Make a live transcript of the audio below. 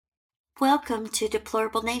Welcome to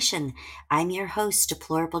Deplorable Nation. I'm your host,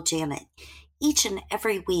 Deplorable Janet. Each and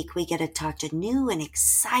every week, we get to talk to new and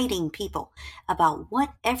exciting people about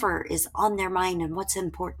whatever is on their mind and what's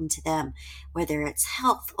important to them, whether it's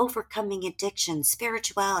health, overcoming addiction,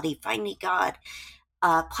 spirituality, finding God,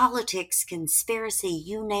 politics, conspiracy,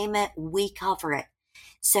 you name it, we cover it.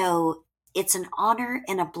 So it's an honor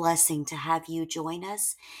and a blessing to have you join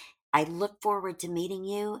us. I look forward to meeting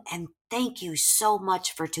you, and thank you so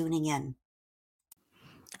much for tuning in.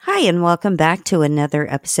 Hi, and welcome back to another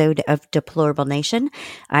episode of Deplorable Nation.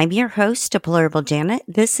 I'm your host, Deplorable Janet.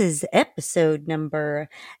 This is episode number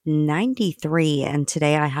 93, and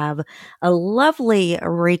today I have a lovely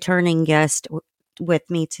returning guest with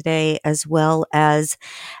me today, as well as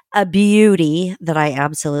a beauty that I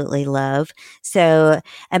absolutely love. So,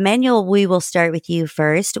 Emmanuel, we will start with you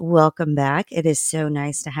first. Welcome back. It is so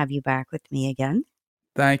nice to have you back with me again.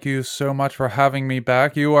 Thank you so much for having me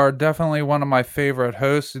back. You are definitely one of my favorite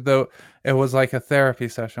hosts, though it was like a therapy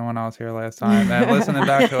session when I was here last time. And listening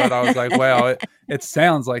back to it, I was like, wow, it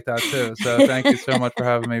sounds like that too. So thank you so much for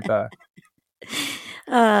having me back.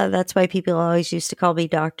 That's why people always used to call me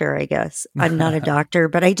doctor, I guess. I'm not a doctor,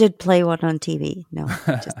 but I did play one on TV. No,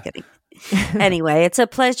 just kidding. Anyway, it's a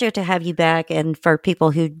pleasure to have you back. And for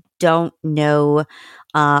people who don't know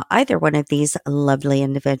either one of these lovely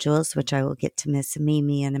individuals, which I will get to Miss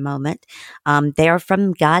Mimi in a moment, they are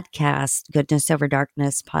from Godcast, Goodness Over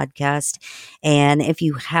Darkness podcast. And if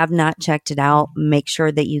you have not checked it out, make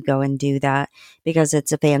sure that you go and do that because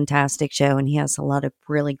it's a fantastic show and he has a lot of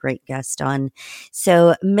really great guests on.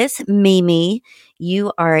 So, Miss Mimi,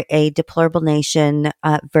 you are a Deplorable Nation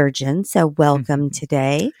virgin. So, welcome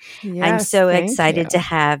today. Yes, I'm so excited to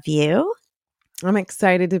have you. I'm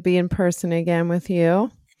excited to be in person again with you.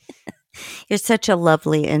 You're such a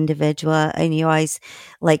lovely individual and you always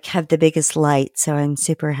have the biggest light. So I'm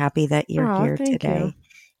super happy that you're here today.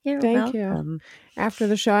 Thank you. After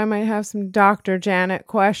the show, I might have some Dr. Janet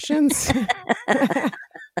questions.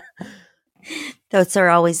 Those are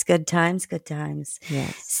always good times. Good times.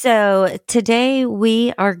 Yes. So today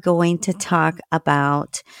we are going to talk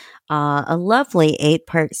about a lovely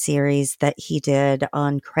 8-part series that he did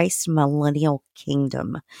on Christ's Millennial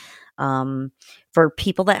Kingdom. For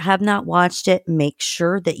people that have not watched it, make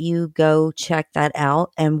sure that you go check that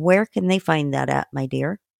out. And where can they find that at, my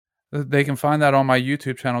dear? They can find that on my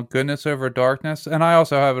YouTube channel, Goodness Over Darkness. And I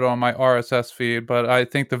also have it on my RSS feed, but I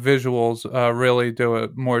think the visuals really do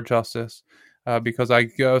it more justice because I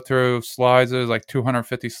go through slides. There's like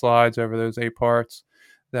 250 slides over those 8 parts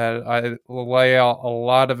that I lay out a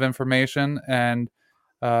lot of information and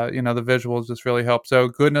the visuals just really help. So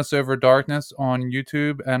Goodness Over Darkness on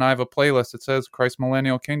YouTube, and I have a playlist that says Christ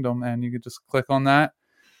Millennial Kingdom, and you can just click on that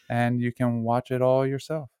and you can watch it all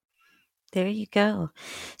yourself. There you go.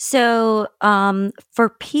 So for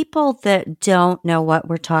people that don't know what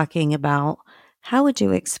we're talking about, how would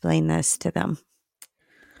you explain this to them?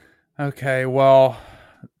 Okay, well,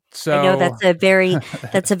 so I know that's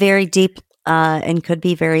a very deep and could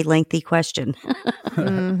be very lengthy question.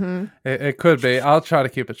 Mm-hmm. It could be. I'll try to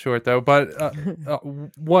keep it short, though. But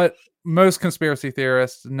what most conspiracy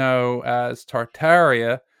theorists know as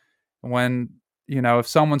Tartaria, if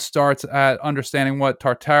someone starts at understanding what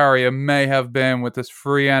Tartaria may have been with this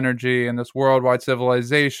free energy and this worldwide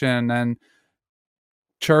civilization, and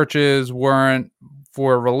churches weren't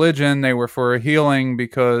for religion, they were for healing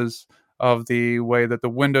because of the way that the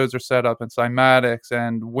windows are set up and cymatics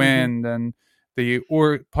and wind and the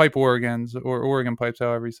pipe organs or organ pipes,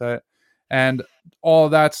 however you say it, and all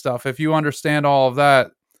that stuff. If you understand all of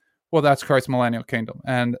that, well, that's Christ's Millennial Kingdom,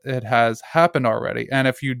 and it has happened already. And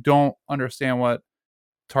if you don't understand what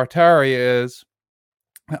Tartaria is,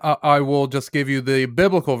 I will just give you the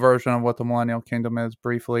biblical version of what the Millennial Kingdom is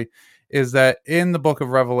briefly, is that in the book of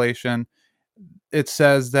Revelation, it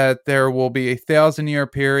says that there will be a 1,000-year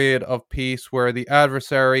period of peace where the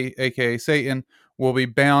adversary, aka Satan, will be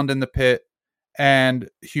bound in the pit and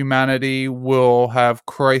humanity will have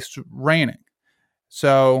Christ reigning.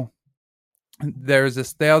 So there's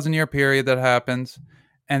this 1,000-year period that happens.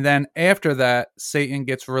 And then after that, Satan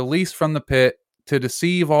gets released from the pit to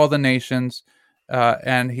deceive all the nations.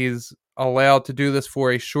 And he's allowed to do this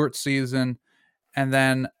for a short season. And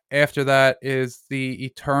then after that is the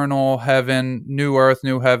eternal heaven, new earth,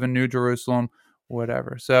 new heaven, new Jerusalem,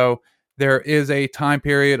 whatever. So there is a time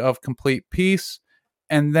period of complete peace,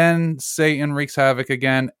 and then Satan wreaks havoc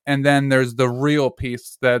again, and then there's the real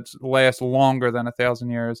peace that lasts longer than 1,000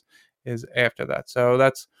 years is after that. So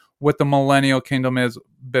that's what the Millennial Kingdom is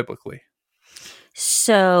biblically.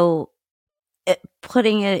 So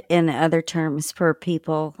putting it in other terms for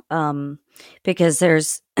people, because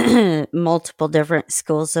there's multiple different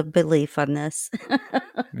schools of belief on this.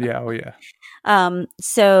 Yeah, oh yeah.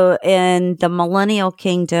 So in the millennial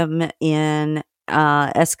kingdom, in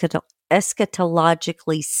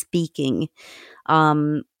eschatologically speaking,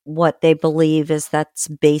 what they believe is that's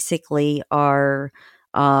basically our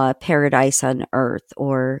paradise on earth,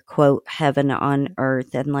 or quote heaven on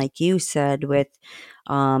earth. And like you said, with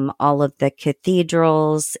all of the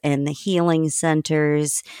cathedrals and the healing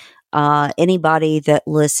centers, anybody that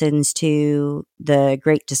listens to the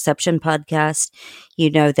Great Deception podcast, you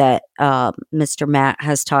know that Mr. Matt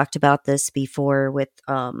has talked about this before with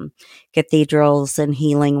cathedrals and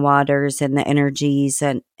healing waters and the energies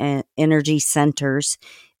and energy centers,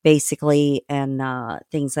 basically, and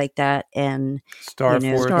things like that, and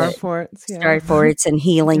Starforts, forts and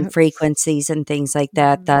healing Yes. frequencies and things like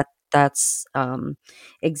that. Mhm. That's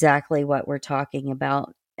exactly what we're talking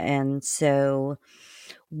about. And so,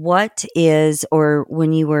 what is, or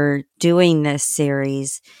when you were doing this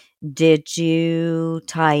series, did you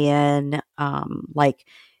tie in like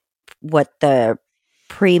what the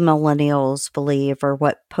premillennials believe or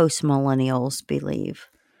what postmillennials believe?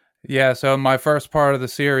 Yeah, so my first part of the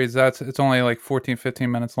series, it's only like 14,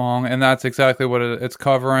 15 minutes long, and that's exactly what it's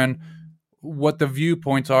covering, what the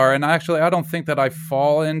viewpoints are. And actually, I don't think that I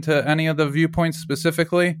fall into any of the viewpoints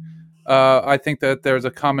specifically. I think that there's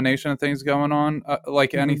a combination of things going on.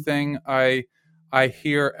 Like anything, I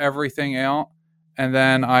hear everything out, and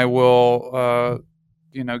then I will,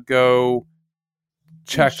 go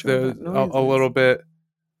check Sure, what noise a is. little bit.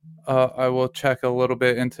 I will check a little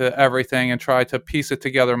bit into everything and try to piece it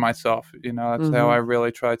together myself. That's how I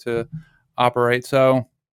really try to operate. So,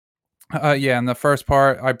 in the first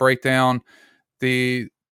part, I break down the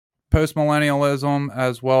postmillennialism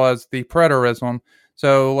as well as the preterism.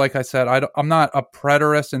 So, like I said, I'm not a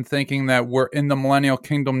preterist in thinking that we're in the millennial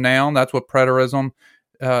kingdom now. That's what preterism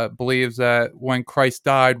believes, that when Christ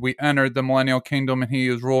died, we entered the millennial kingdom and he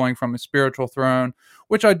is ruling from a spiritual throne,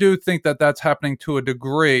 which I do think that that's happening to a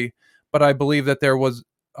degree, but I believe that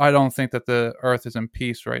I don't think that the earth is in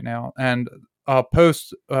peace right now. And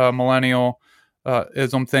post millennial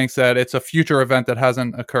ism thinks that it's a future event that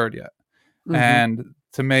hasn't occurred yet. And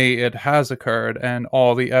to me, it has occurred, and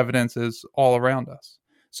all the evidence is all around us.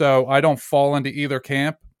 So I don't fall into either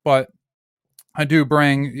camp, but I do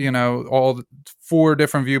bring, all the 4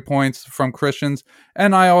 different viewpoints from Christians,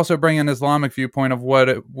 and I also bring an Islamic viewpoint of what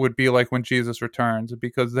it would be like when Jesus returns,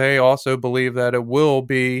 because they also believe that it will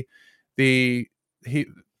be it's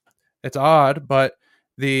odd, but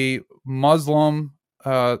the Muslim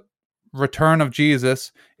return of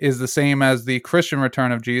Jesus is the same as the Christian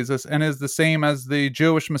return of Jesus, and is the same as the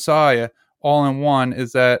Jewish Messiah, all in one,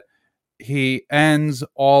 is that he ends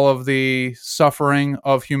all of the suffering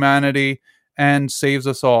of humanity and saves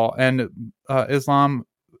us all. And Islam,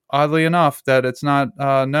 oddly enough, that it's not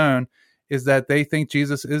known, is that they think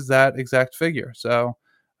Jesus is that exact figure. So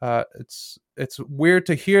it's weird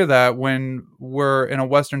to hear that when we're in a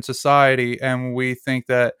Western society and we think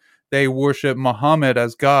that they worship Muhammad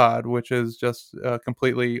as God, which is just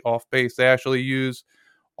completely off base. They actually use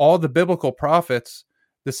all the biblical prophets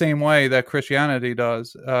the same way that Christianity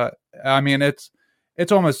does.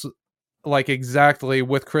 It's almost like exactly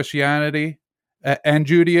with Christianity and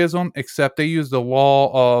Judaism, except they use the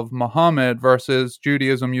law of Muhammad versus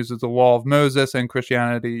Judaism uses the law of Moses and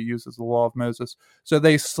Christianity uses the law of Moses. So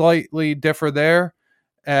they slightly differ there.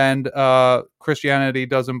 And Christianity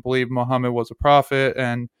doesn't believe Muhammad was a prophet,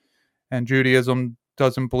 and Judaism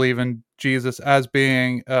doesn't believe in Jesus as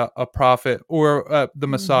being a prophet or the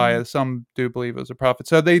Messiah. Some do believe as a prophet.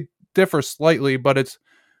 So they differ slightly, but it's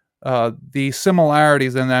the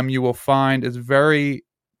similarities in them you will find is very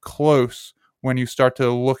close when you start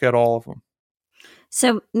to look at all of them.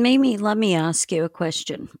 So, Mimi, let me ask you a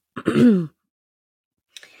question. Do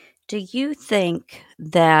you think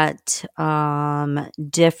that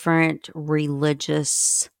different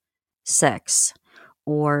religious sects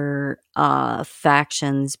or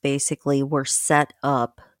factions basically were set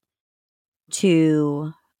up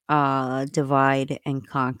to divide and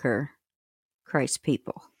conquer Christ's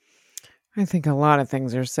people? I think a lot of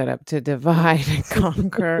things are set up to divide and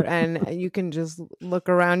conquer, and you can just look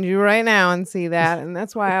around you right now and see that. And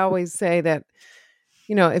that's why I always say that,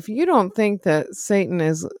 if you don't think that Satan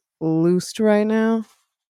is loosed right now,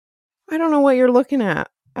 I don't know what you're looking at.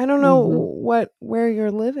 I don't know where you're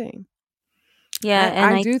living. Yeah,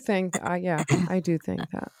 and I do think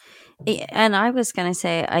that. And I was going to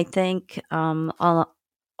say, I think on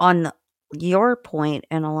your point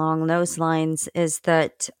and along those lines is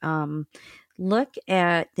that look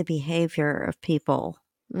at the behavior of people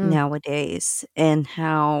Mm. nowadays and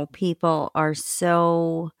how people are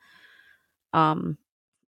so, I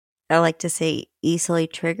like to say, easily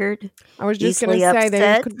triggered, I was just gonna easily say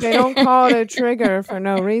upset. they don't call it a trigger for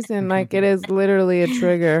no reason. Like it is literally a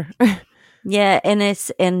trigger. Yeah,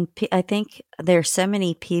 I think there's so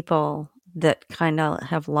many people that kind of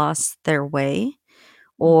have lost their way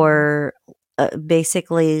or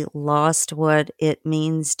basically lost what it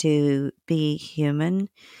means to be human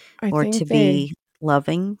I or to think they be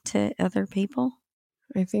loving to other people.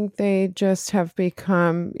 I think they just have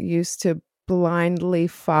become used to blindly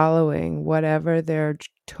following whatever they're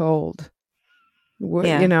told. You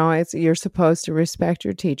Yeah. know, it's you're supposed to respect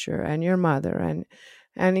your teacher and your mother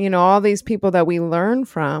and you know all these people that we learn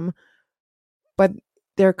from, but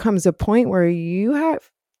there comes a point where you have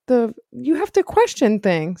to question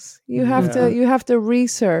things. Yeah. You have to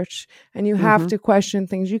research and you have Mhm. to question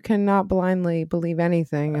things. You cannot blindly believe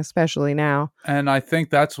anything, especially now. And I think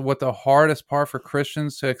that's what the hardest part for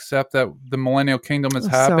Christians to accept that the millennial kingdom has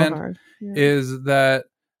It's so happened hard. Yeah. is that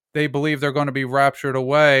they believe they're going to be raptured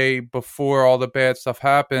away before all the bad stuff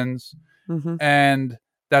happens. Mhm. And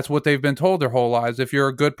that's what they've been told their whole lives. If you're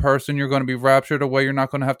a good person, you're going to be raptured away. You're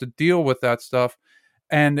not going to have to deal with that stuff.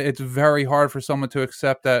 And it's very hard for someone to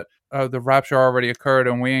accept that the rapture already occurred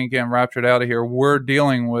and we ain't getting raptured out of here. We're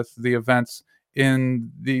dealing with the events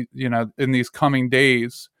in in these coming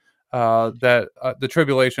days. That the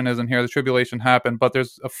tribulation isn't here. The tribulation happened, but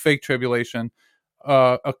there's a fake tribulation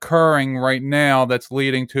occurring right now that's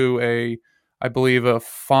leading to I believe, a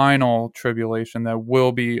final tribulation that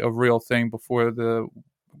will be a real thing before the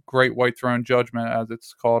great white throne judgment, as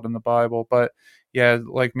it's called in the Bible. But yeah,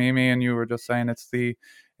 like Mimi and you were just saying, it's the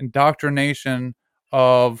indoctrination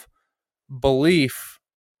of belief,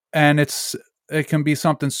 and it can be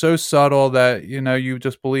something so subtle that you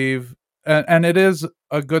just believe, and it is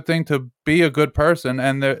a good thing to be a good person,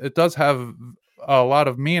 and it does have a lot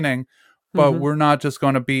of meaning, but Mhm. we're not just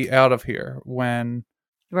going to be out of here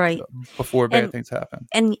Right. before bad And things happen.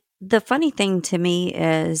 and the funny thing to me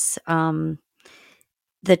is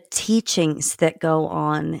the teachings that go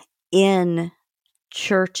on in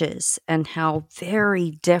churches and how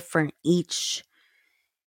very different each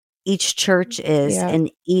church is Yeah. and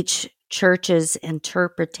each church's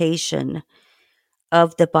interpretation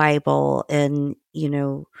of the Bible, and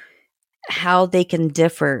how they can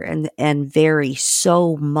differ and vary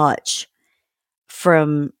so much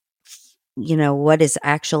from what is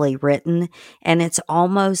actually written. And it's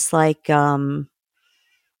almost like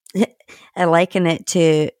I liken it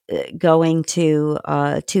to going to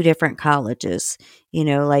two different colleges.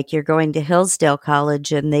 Like you're going to Hillsdale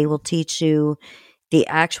College and they will teach you the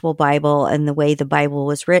actual Bible and the way the Bible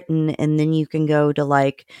was written. And then you can go to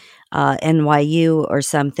like NYU or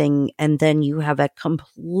something, and then you have a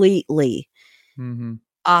completely Mm-hmm.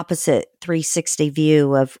 opposite 360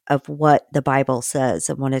 view of what the Bible says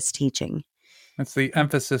and what it's teaching. It's the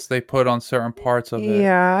emphasis they put on certain parts of it.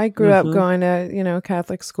 Yeah, I grew up Mhm. going to,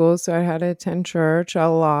 Catholic school, so I had to attend church a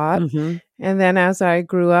lot. Mm-hmm. And then as I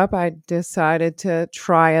grew up, I decided to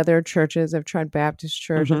try other churches. I've tried Baptist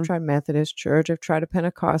church, I've Mhm. tried Methodist church, I've tried a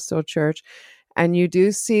Pentecostal church. And you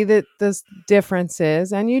do see that the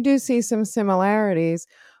differences and you do see some similarities.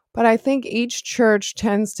 But I think each church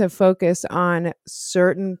tends to focus on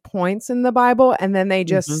certain points in the Bible and then they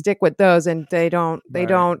just Mhm. stick with those and they Right.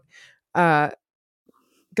 don't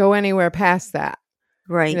go anywhere past that.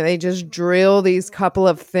 Right. They just drill these couple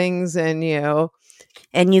of things in you.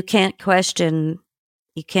 And you can't question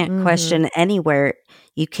Mhm. anywhere.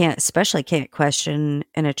 Especially can't question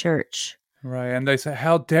in a church. Right. And they say,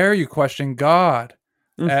 how dare you question God?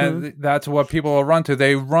 Mhm. And that's what people will run to.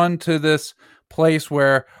 They run to this place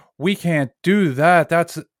where we can't do that.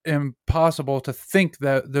 That's impossible to think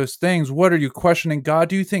that those things. What are you questioning God?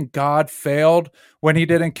 Do you think God failed when he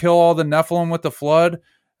didn't kill all the Nephilim with the flood?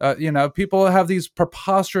 People have these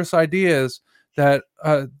preposterous ideas that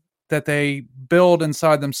they build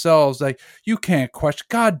inside themselves. Like, you can't question.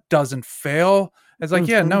 God doesn't fail. It's like,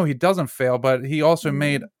 yeah, Mhm. no, he doesn't fail, but he also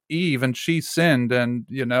made Mhm. Eve and she sinned, and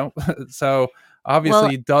so obviously Well,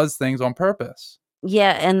 he does things on purpose.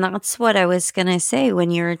 yeah, and that's what I was going to say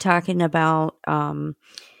when you were talking about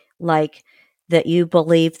like that you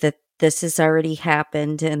believe that this has already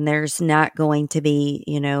happened and there's not going to be,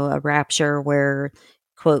 a rapture where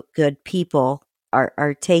quote good people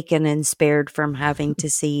are taken and spared from having to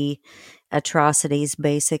see atrocities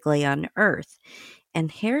basically on earth.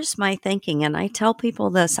 And here's my thinking, and I tell people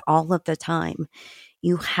this all of the time.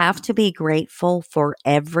 You have to be grateful for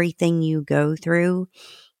everything you go through,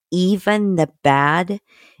 even the bad,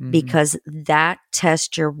 Mhm. because that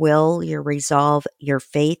tests your will, your resolve, your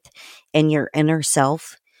faith, and your inner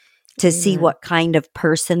self to see Amen. what kind of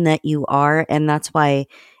person that you are. And that's why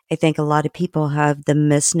I think a lot of people have the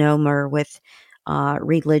misnomer with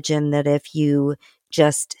religion that if you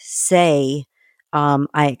just say,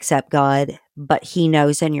 I accept God, but He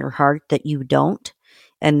knows in your heart that you don't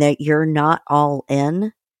and that you're not all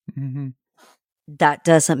in, Mhm. that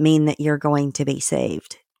doesn't mean that you're going to be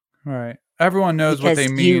saved. Right. Everyone knows what they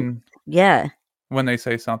Because you, mean yeah, when they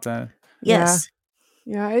say something. Yeah. yes,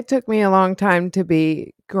 Yeah, it took me a long time to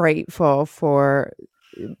be grateful for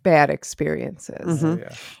bad experiences. Oh hmm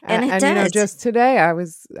yeah. and it And you know, does. just today I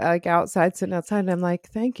was like outside, sitting outside, and I'm like,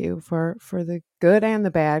 thank you for the good and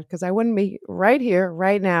the bad, because I wouldn't be right here,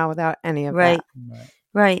 right now, without any of that. Right, Right.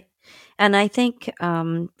 right. And I think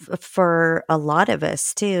for a lot of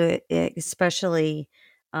us too, especially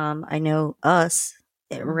I know us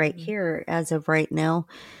right Mhm. here as of right now,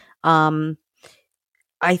 um,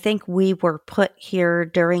 I think we were put here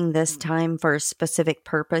during this time for a specific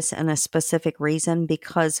purpose and a specific reason,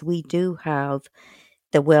 because we do have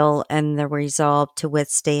the will and the resolve to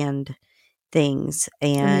withstand things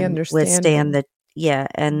And the and withstand understanding. the, yeah,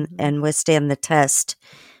 Mhm. and withstand the test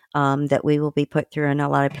that we will be put through. And a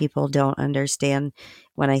lot of people don't understand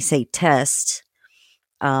when I say test,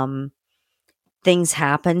 um, things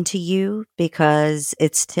happen to you because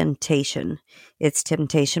it's temptation. It's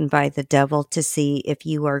temptation by the devil to see if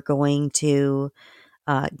you are going to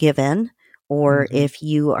give in, or Mhm. if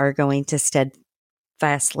you are going to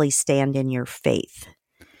steadfastly stand in your faith.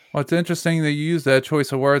 Well, it's interesting that you use that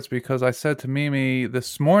choice of words, because I said to Mimi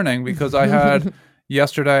this morning, because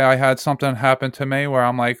yesterday I had something happen to me where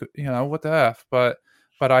I'm like, what the F? But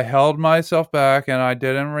I held myself back and I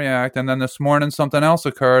didn't react. And then this morning something else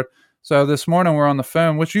occurred. So this morning we're on the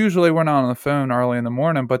phone, which usually we're not on the phone early in the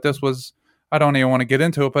morning, but this was, I don't even want to get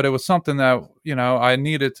into it, but it was something that, I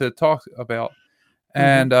needed to talk about. hmm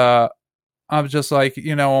And I was just like,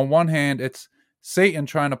 on one hand, it's Satan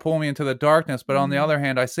trying to pull me into the darkness, but on the other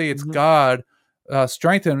hand, I see it's hmm God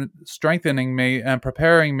strengthening me and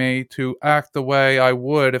preparing me to act the way I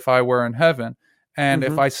would if I were in heaven. And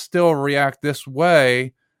if hmm I still react this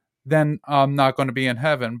way, then I'm not going to be in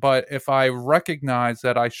heaven. But if I recognize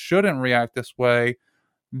that I shouldn't react this way, Right,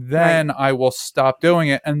 then I will stop doing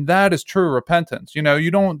it. And that is true repentance. You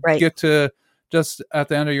don't right, get to just at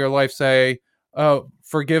the end of your life say, "Oh,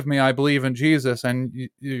 forgive me, I believe in Jesus," and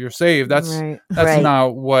you're saved. That's Right. that's right,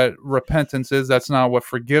 not what repentance is. That's not what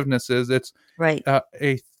forgiveness is. It's right.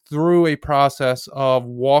 a through a process of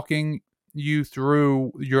walking you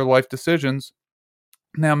through your life decisions.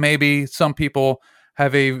 Now, maybe some people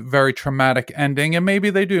have a very traumatic ending, and maybe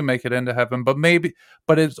they do make it into heaven,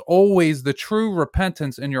 but it's always the true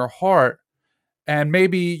repentance in your heart. And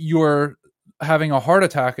maybe you're having a heart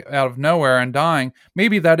attack out of nowhere and dying.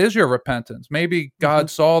 Maybe that is your repentance. Maybe hmm God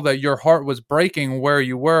saw that your heart was breaking where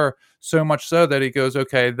you were, so much so that He goes,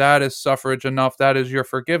 okay, that is suffrage enough. That is your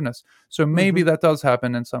forgiveness. So maybe hmm that does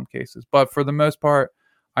happen in some cases. But for the most part,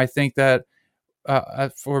 I think that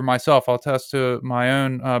for myself, I'll attest to my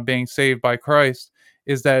own being saved by Christ,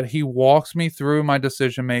 is that He walks me through my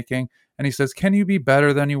decision making, and He says, "Can you be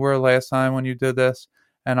better than you were last time when you did this?"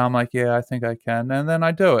 And I'm like, "Yeah, I think I can." And then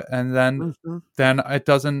I do it, and hmm then it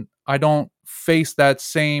doesn't. I don't face that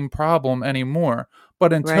same problem anymore.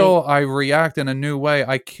 But Right, until I react in a new way,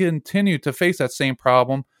 I continue to face that same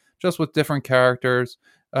problem, just with different characters.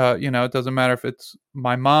 It doesn't matter if it's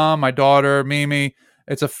my mom, my daughter, Mimi.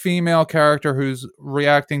 It's a female character who's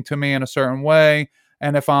reacting to me in a certain way.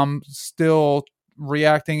 And if I'm still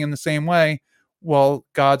reacting in the same way, well,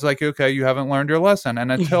 God's like, okay, you haven't learned your lesson.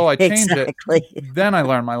 And until I change it, exactly. then I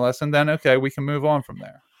learn my lesson. Then, okay, we can move on from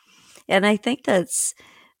there. And I think that's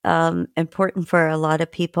important for a lot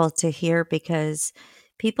of people to hear, because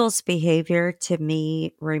people's behavior to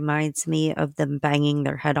me reminds me of them banging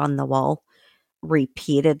their head on the wall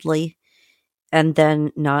repeatedly and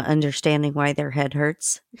then not understanding why their head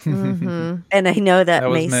hurts. Mhm. And That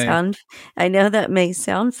was me. I know that may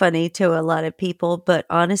sound funny to a lot of people, but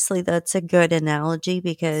honestly, that's a good analogy,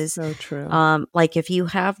 because, So true. like if you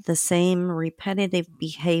have the same repetitive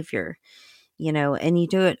behavior, and you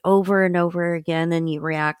do it over and over again, and you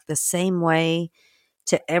react the same way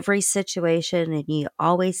to every situation, and you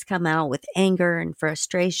always come out with anger and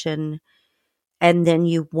frustration, and then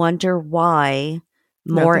you wonder why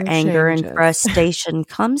more Nothing anger and changes. frustration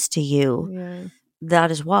comes to you. Yeah. That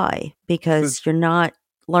is why, So because you're not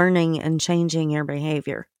learning and changing your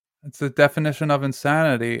behavior. it's the definition of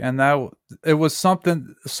insanity, and that it was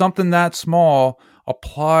something that small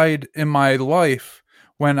applied in my life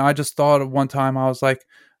when I just thought of one time I was like,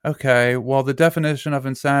 okay, well, the definition of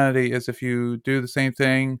insanity is if you do the same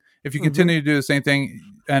thing, if you Mhm. continue to do the same thing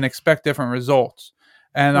and expect different results.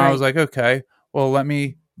 And I was Right. like, okay, well, let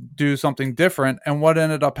me do something different. And what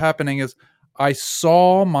ended up happening is I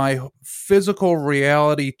saw my physical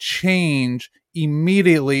reality change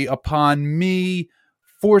immediately upon me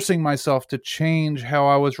forcing myself to change how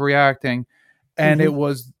I was reacting. And Mhm. it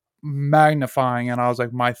was magnifying. And I was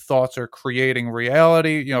like, my thoughts are creating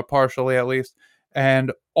reality, partially at least,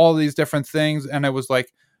 and all these different things. And it was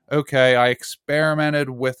like, okay, I experimented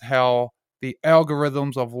with how the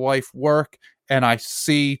algorithms of life work, and I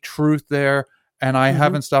see truth there. And I Mhm.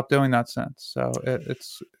 haven't stopped doing that since. So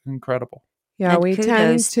it's incredible. Yeah, And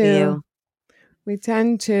kudos to you. we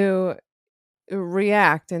tend to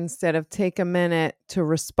react instead of take a minute to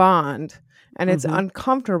respond, and it's Mhm.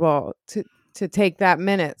 uncomfortable to take that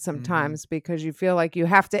minute sometimes because you feel like you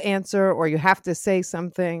have to answer or you have to say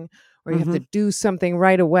something or you have to Mhm. do something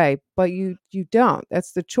right away, but you don't.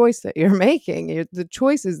 That's the choice that you're making. The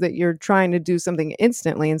choice is that you're trying to do something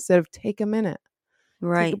instantly instead of take a minute, take a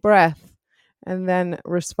Right. breath, and then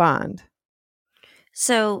respond.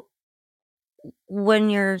 So when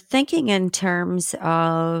you're thinking in terms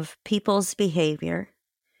of people's behavior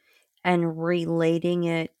and relating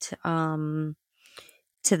it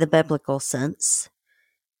to the biblical sense,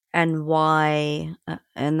 and why,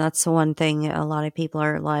 and that's the one thing a lot of people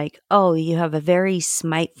are like, oh, you have a very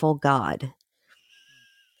spiteful God.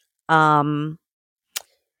 Um,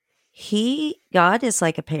 God is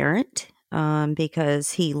like a parent,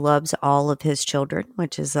 because he loves all of his children,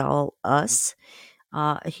 which is all us,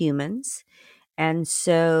 humans. And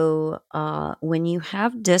so, when you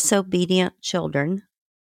have disobedient children,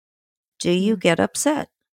 do you Mm. get upset?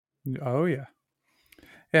 Oh, yeah.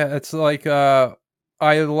 Yeah, it's like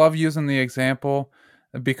I love using the example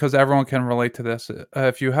because everyone can relate to this.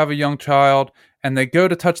 If you have a young child and they go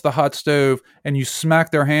to touch the hot stove and you smack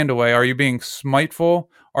their hand away, are you being spiteful?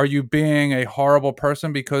 Are you being a horrible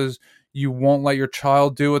person because you won't let your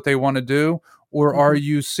child do what they want to do? Or are Hmm.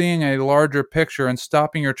 you seeing a larger picture and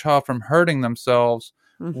stopping your child from hurting themselves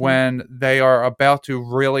Hmm. when they are about to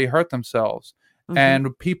really hurt themselves? Hmm.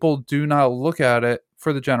 And people do not look at it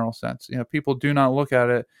for the general sense. People do not look at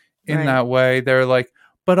it in Right. that way. They're like,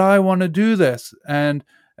 but I want to do this. And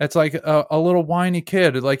it's like a little whiny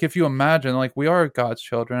kid. Like, if you imagine, like, we are God's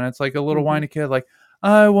children. It's like a little Hmm. whiny kid, like,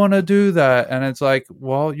 I want to do that. And it's like,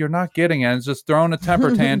 well, you're not getting it. It's just throwing a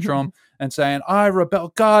temper tantrum and saying, I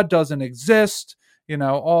rebel. God doesn't exist.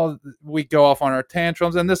 All we go off on our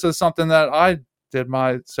tantrums. And this is something that I did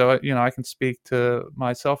so, I can speak to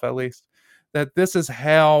myself at least, that this is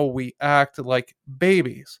how we act like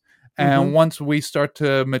babies. Hmm. And once we start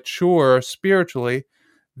to mature spiritually,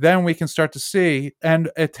 then we can start to see, and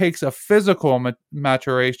it takes a physical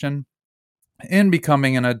maturation in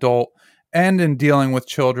becoming an adult and in dealing with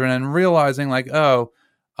children and realizing, like, oh,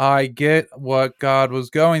 I get what God was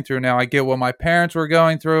going through now. I get what my parents were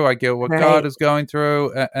going through. I get what God Right. is going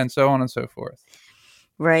through, and so on and so forth.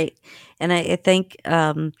 Right. And I think,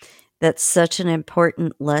 that's such an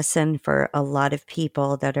important lesson for a lot of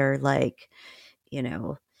people that are like, you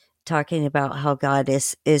know, talking about how God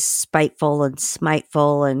is spiteful and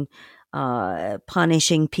smiteful and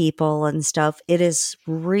punishing people and stuff. It is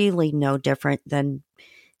really no different than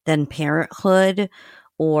parenthood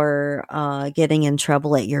or getting in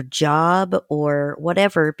trouble at your job or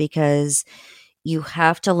whatever, because you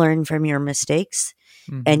have to learn from your mistakes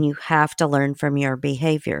Hmm. and you have to learn from your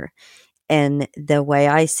behavior. And the way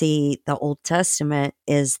I see the Old Testament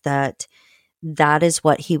is that is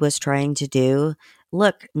what he was trying to do.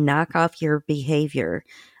 Look, knock off your behavior.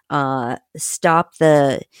 Stop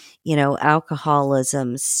the,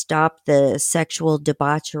 alcoholism, stop the sexual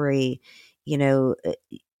debauchery. You know,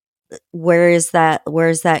 where is that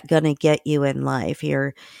going to get you in life?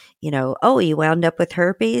 Oh, you wound up with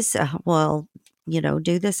herpes. Well,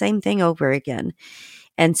 do the same thing over again.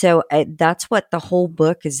 And so that's what the whole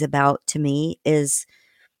book is about to me, is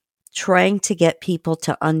trying to get people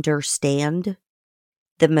to understand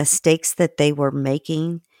the mistakes that they were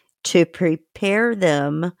making to prepare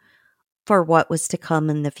them for what was to come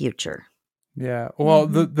in the future. Yeah. Well,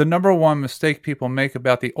 the number one mistake people make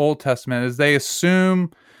about the Old Testament is they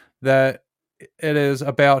assume that it is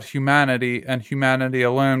about humanity and humanity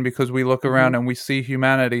alone because we look Hmm. around and we see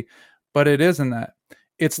humanity, but it isn't that.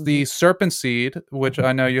 It's Hmm. the serpent seed, which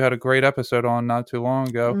I know you had a great episode on not too long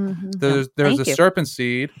ago. Mhm. Yeah, There's a thank you. serpent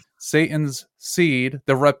seed, Satan's seed,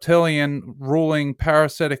 the reptilian ruling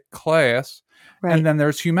parasitic class, and Right, then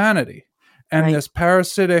there's humanity. And right. this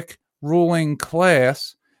parasitic ruling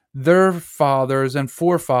class, their fathers and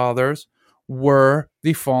forefathers were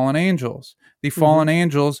the fallen angels. The fallen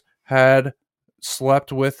angels had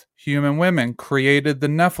slept with human women, created the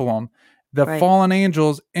Nephilim. The Right. fallen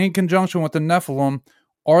angels, in conjunction with the Nephilim,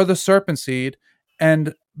 are the serpent seed.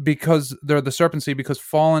 And because they're the serpent seed, because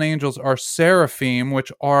fallen angels are seraphim,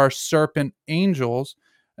 which are serpent angels,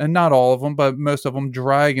 and not all of them, but most of them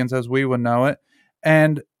dragons as we would know it.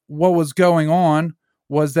 And what was going on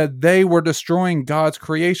was that they were destroying God's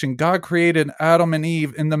creation. God created Adam and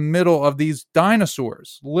Eve in the middle of these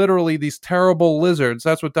dinosaurs, literally these terrible lizards.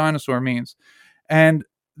 That's what dinosaur means. And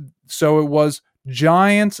so it was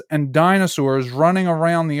giants and dinosaurs running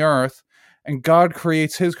around the earth, and God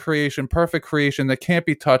creates his creation, perfect creation that can't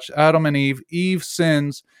be touched, Adam and Eve. Eve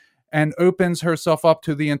sins and opens herself up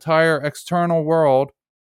to the entire external world.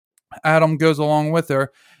 Adam goes along with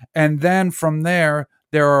her. And then from there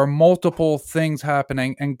are multiple things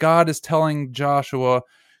happening. And God is telling Joshua,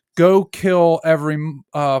 go kill every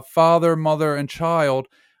father, mother, and child.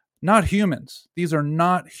 Not humans. These are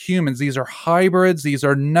not humans. These are hybrids. These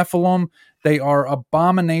are Nephilim. They are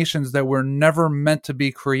abominations that were never meant to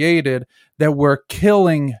be created, that were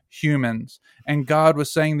killing humans. And God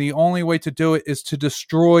was saying the only way to do it is to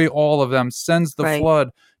destroy all of them, sends the flood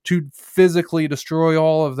to physically destroy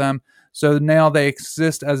all of them. So now they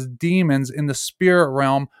exist as demons in the spirit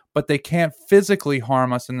realm, but they can't physically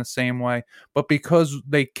harm us in the same way. But because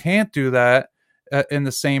they can't do that in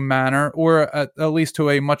the same manner, or at least to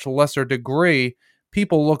a much lesser degree,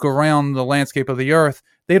 people look around the landscape of the earth.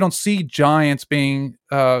 They don't see giants being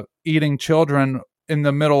eating children in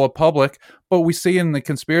the middle of public, but we see in the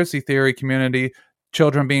conspiracy theory community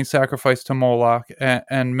children being sacrificed to Moloch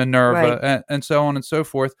and Minerva, and so on and so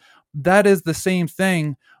forth. That is the same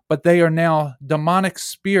thing, but they are now demonic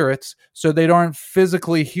spirits, so they aren't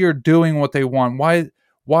physically here doing what they want.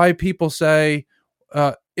 Why people say,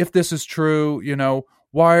 if this is true,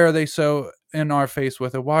 why are they so in our face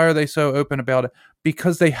with it? Why are they so open about it?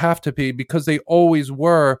 Because they have to be, because they always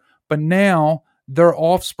were, but now their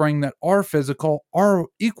offspring that are physical are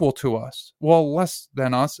equal to us. Well, less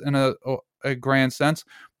than us in a grand sense,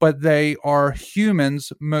 but they are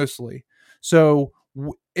humans mostly. So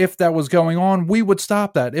if that was going on, we would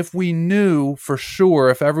stop that. If we knew for sure,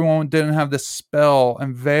 if everyone didn't have this spell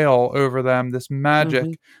and veil over them, this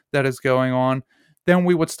magic that is going on, then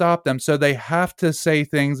we would stop them. So they have to say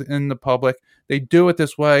things in the public. They do it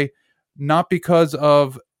this way, not because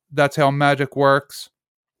of that's how magic works,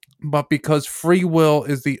 but because free will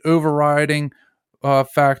is the overriding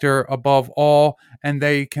factor above all, and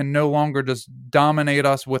they can no longer just dominate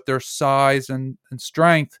us with their size and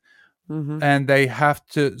strength. And they have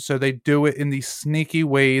to, so they do it in these sneaky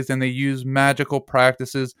ways, and they use magical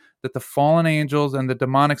practices that the fallen angels and the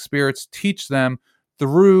demonic spirits teach them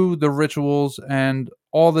through the rituals and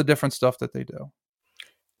all the different stuff that they do.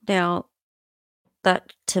 Now,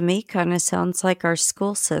 that to me kind of sounds like our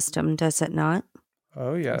school system, does it not?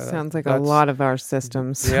 Oh, yeah. It sounds like a lot of our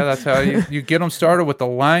systems. Yeah, that's how you get them started with the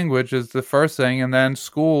language is the first thing, and then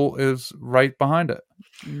school is right behind it.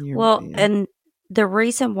 And the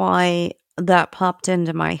reason why that popped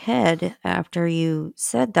into my head after you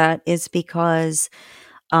said that is because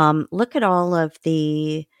look at all of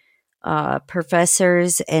the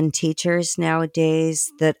professors and teachers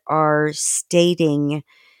nowadays that are stating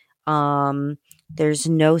there's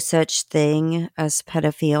no such thing as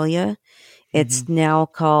pedophilia. It's now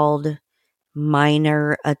called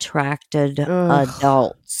minor attracted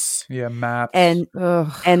adults. Yeah, MAPS.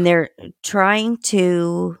 And they're trying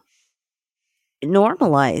to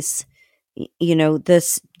normalize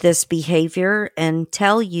this behavior and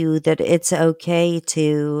tell you that it's okay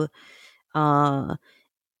to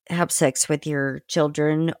have sex with your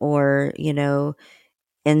children, or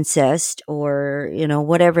incest, or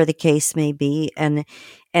whatever the case may be, and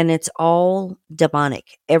it's all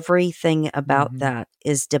demonic. Everything about that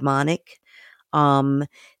is demonic.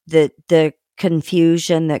 The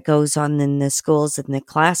confusion that goes on in the schools and the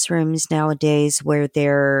classrooms nowadays, where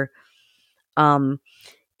they're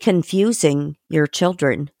confusing your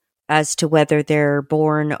children as to whether they're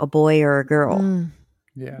born a boy or a girl.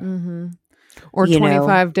 Yeah. Or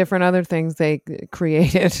 25 different other things they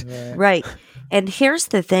created. Right. And here's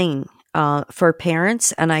the thing for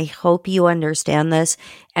parents, and I hope you understand this,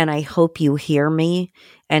 and I hope you hear me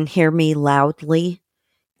and hear me loudly.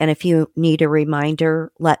 And if you need a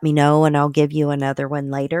reminder, let me know and I'll give you another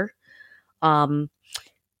one later.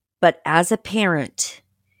 But as a parent,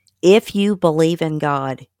 if you believe in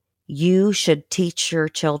God, you should teach your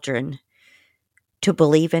children to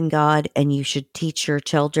believe in God, and you should teach your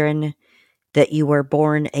children that you were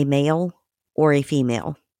born a male or a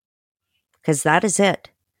female, because that is it.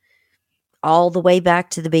 all the way back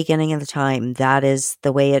to the beginning of the time. That is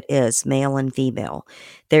the way it is, male and female.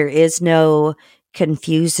 There is no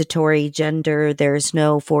confusatory gender. There's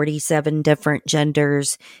no 47 different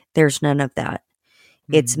genders. There's none of that.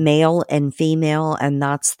 It's male and female, and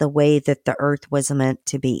that's the way that the earth was meant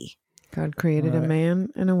to be. God created a man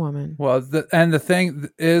and a woman. Well, the thing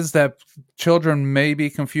is that children may be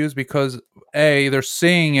confused because they're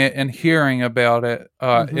seeing it and hearing about it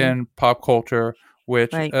in pop culture,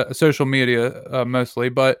 which social media mostly,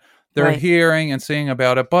 but they're hearing and seeing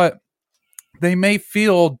about it, but they may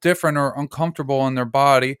feel different or uncomfortable in their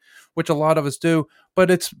body, which a lot of us do,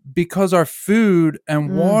 but it's because our food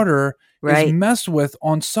and water is messed with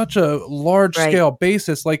on such a large scale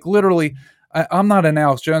basis. Like literally, I'm not an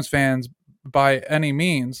Alex Jones fan by any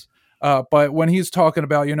means, but when he's talking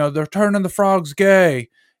about, they're turning the frogs gay,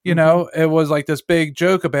 it was like this big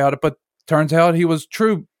joke about it, but turns out he was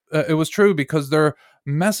true. It was true because they're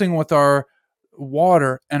messing with our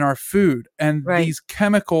water and our food and these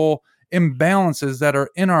chemical imbalances that are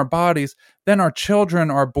in our bodies. Then our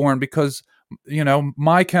children are born because,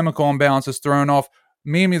 my chemical imbalance is thrown off.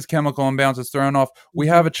 Mimi's chemical imbalance is thrown off. We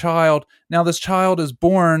have a child. Now this child is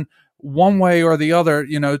born one way or the other,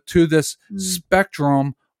 to this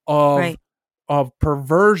spectrum of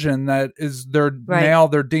perversion that is now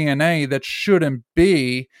their DNA that shouldn't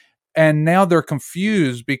be. And now they're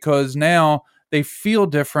confused because now they feel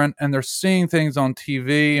different and they're seeing things on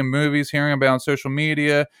TV and movies, hearing about on social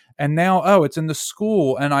media. And now, it's in the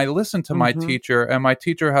school and I listen to my teacher and my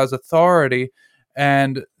teacher has authority.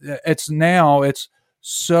 And it's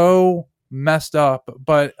so messed up.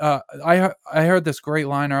 But I heard this great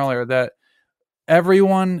line earlier that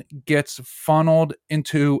everyone gets funneled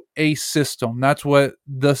into a system. That's what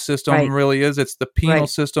the system really is. It's the penal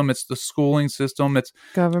system. It's the schooling system. It's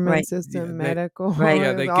government system, medical.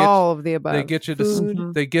 They get all of the above. They get you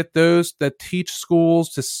to. They get those that teach schools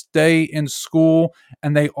to stay in school,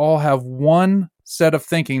 and they all have one set of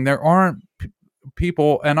thinking. There aren't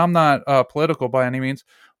people, and I'm not political by any means,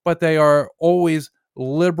 but they are always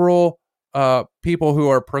liberal people who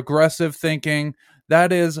are progressive thinking.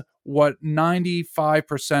 That is what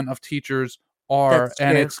 95% of teachers are.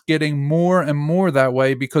 And it's getting more and more that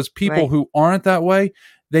way because people who aren't that way,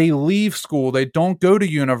 they leave school. They don't go to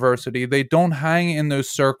university. They don't hang in those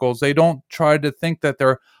circles. They don't try to think that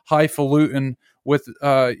they're highfalutin with,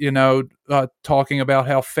 talking about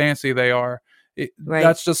how fancy they are.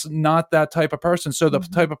 That's just not that type of person. So the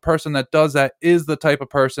type of person that does that is the type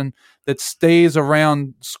of person that stays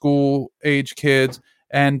around school age kids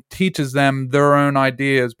and teaches them their own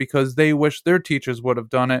ideas because they wish their teachers would have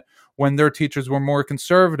done it when their teachers were more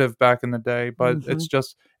conservative back in the day. But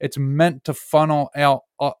it's meant to funnel out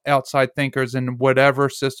outside thinkers in whatever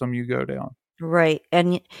system you go down. Right.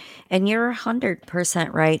 And you're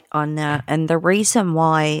 100% right on that. And the reason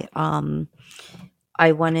why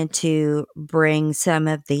I wanted to bring some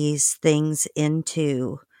of these things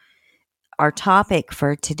into our topic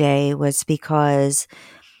for today was because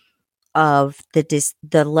of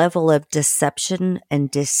the level of deception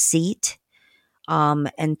and deceit,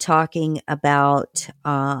 and talking about,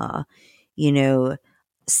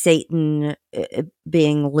 Satan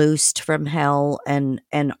being loosed from hell and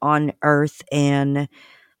on earth, and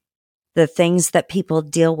the things that people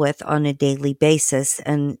deal with on a daily basis,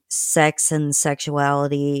 and sex and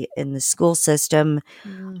sexuality in the school system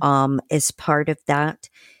is part of that.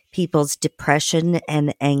 People's depression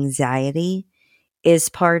and anxiety is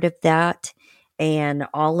part of that. And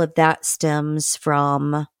all of that stems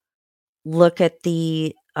from look at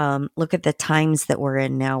the times that we're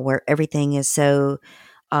in now where everything is so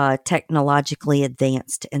technologically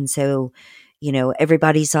advanced. And so,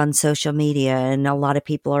 everybody's on social media and a lot of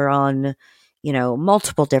people are on,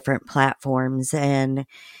 multiple different platforms and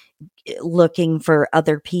looking for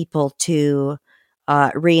other people to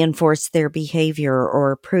reinforce their behavior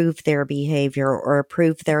or approve their behavior or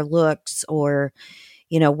approve their looks or,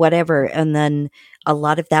 whatever. And then a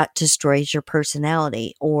lot of that destroys your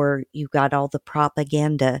personality, or you got all the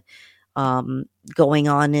propaganda going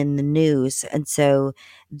on in the news. And so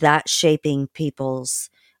that's shaping people's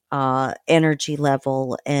energy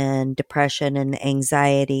level and depression and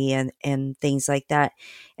anxiety and things like that.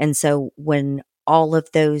 And so when all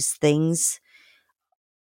of those things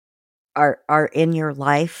are in your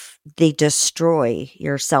life, they destroy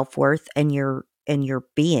your self-worth and your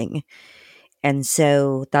being. And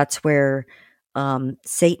so that's where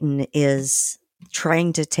Satan is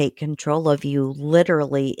trying to take control of you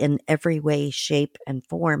literally in every way, shape, and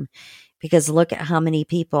form. Because look at how many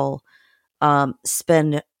people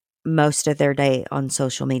spend most of their day on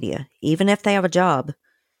social media. Even if they have a job,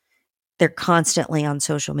 they're constantly on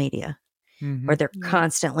social media. Mhm. or they're Yeah.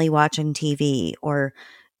 constantly watching TV, or,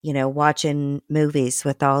 watching movies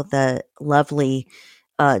with all the lovely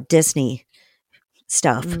Disney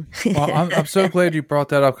stuff. Mm. Well, I'm so glad you brought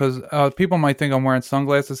that up because people might think I'm wearing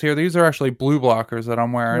sunglasses here. These are actually blue blockers that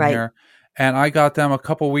I'm wearing Right. here, and I got them a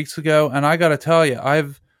couple weeks ago. And I got to tell you,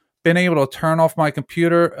 I've been able to turn off my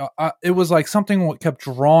computer. It was like something what kept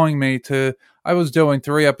drawing me to. I was doing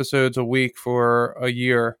 3 episodes a week for a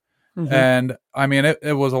year, Mhm. and I mean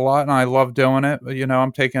it was a lot, and I love doing it. But,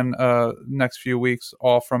 I'm taking next few weeks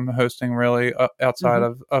off from hosting, really, outside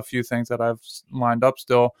Mhm. of a few things that I've lined up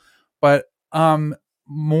still, but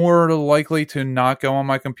more likely to not go on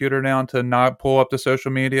my computer now, to not pull up the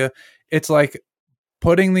social media. It's like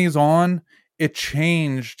putting these on, it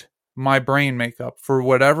changed my brain makeup for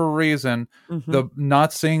whatever reason. Mhm. The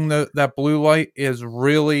not seeing that blue light is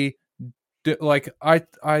really like I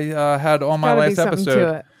had on my Gotta be last something episode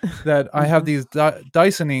to it. that I have Mhm. these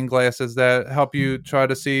Dysoning glasses that help you try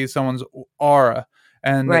to see someone's aura,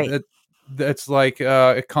 and Right. it's like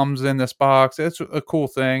it comes in this box. It's a cool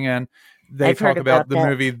thing, and they I've heard talk about about the that.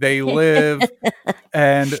 movie They Live,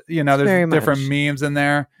 and there's Very different much. memes in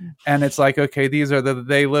there, and it's like, okay, these are the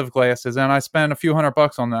They Live glasses, and I spent a few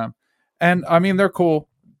 $100 on them, and I mean they're cool,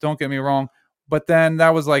 don't get me wrong, but then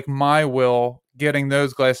that was like my will getting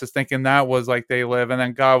those glasses, thinking that was like They Live, and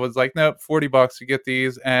then God was like, nope, $40 to get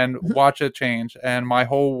these and watch it change, and my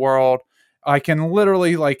whole world, I can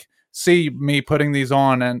literally like see me putting these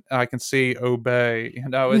on, and I can see obey,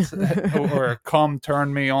 it's or come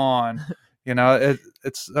turn me on,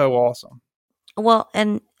 it's so awesome. Well,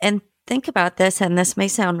 and think about this, and this may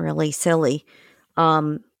sound really silly,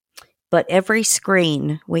 but every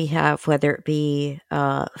screen we have, whether it be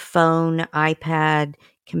phone, iPad,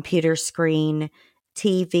 computer screen,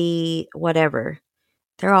 TV, whatever,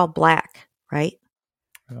 they're all black, right?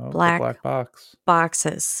 The Black black box.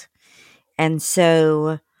 boxes. And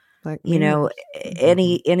so, Like mirrors.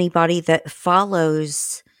 Mm-hmm. Anybody that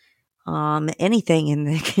follows anything in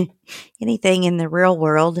the anything in the real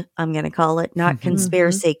world, I'm going to call it, not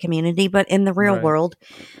conspiracy community, but in the real Right. world,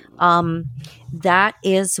 that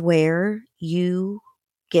is where you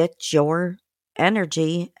get your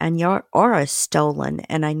energy and your aura stolen.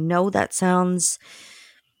 And I know that sounds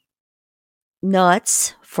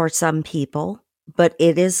nuts for some people, but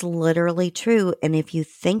it is literally true. And if you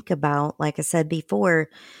think about, like I said before,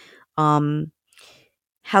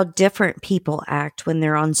 how different people act when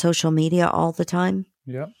they're on social media all the time,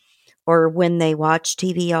 Yep. or when they watch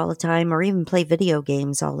TV all the time, or even play video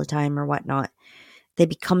games all the time or whatnot, they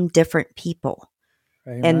become different people.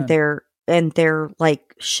 Amen. And they're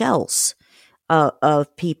like shells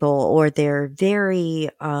of people, or they're very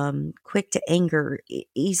quick to anger,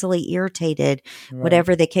 easily irritated, Right.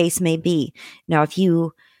 whatever the case may be. Now, if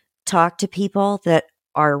you talk to people that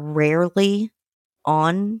are rarely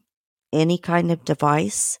on any kind of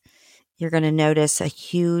device, you're going to notice a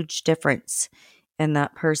huge difference in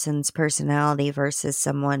that person's personality versus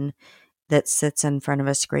someone that sits in front of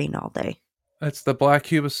a screen all day. It's the black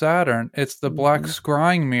cube of Saturn. It's the black Mhm.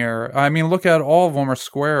 scrying mirror. I mean, look at all of them are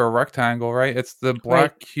square or rectangle, right? It's the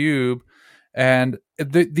black cube. And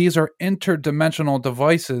these are interdimensional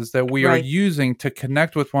devices that we are Right. using to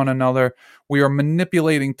connect with one another. We are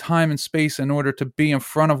manipulating time and space in order to be in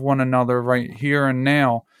front of one another right here and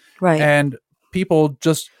now. Right. And people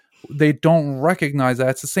they don't recognize that.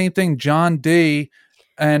 It's the same thing John Dee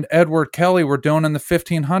and Edward Kelly were doing in the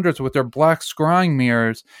 1500s with their black scrying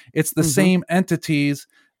mirrors. It's the Mhm. same entities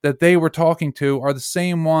that they were talking to are the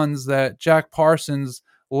same ones that Jack Parsons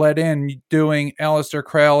let in doing Aleister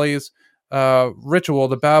Crowley's ritual,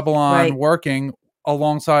 the Babylon Right. working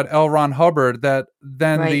alongside L. Ron Hubbard, that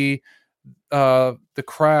then Right. the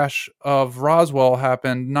crash of Roswell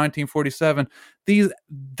happened in 1947.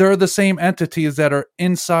 They're the same entities that are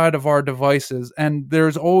inside of our devices, and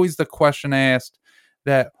there's always the question asked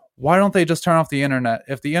that why don't they just turn off the internet?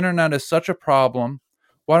 If the internet is such a problem,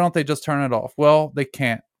 why don't they just turn it off? Well, they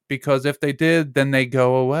can't, because if they did, then they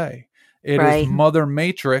go away. It is Right. Mother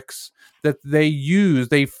Matrix that they use.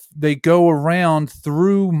 They go around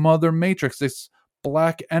through Mother Matrix, this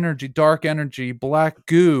black energy, dark energy, black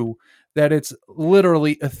goo, that it's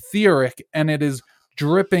literally etheric, and it is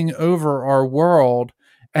dripping over our world,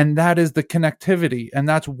 and that is the connectivity, and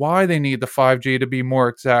that's why they need the 5G to be more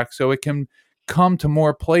exact, so it can come to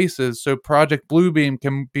more places, so Project Bluebeam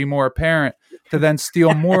can be more apparent, to then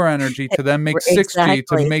steal more energy, to then make 6G,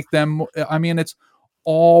 to Exactly. make them, I mean, it's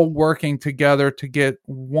all working together to get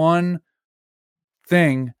one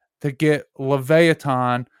thing, to get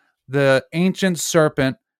Leviathan, the ancient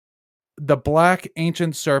serpent, the black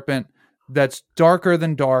ancient serpent that's darker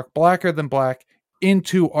than dark, blacker than black,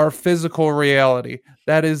 into our physical reality.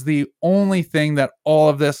 That is the only thing that all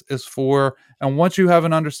of this is for. And once you have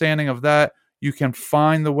an understanding of that, you can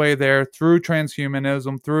find the way there through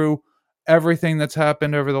transhumanism, through everything that's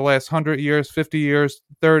happened over the last 100 years, 50 years,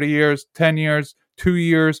 30 years, 10 years, 2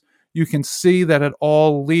 years. You can see that it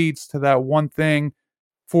all leads to that one thing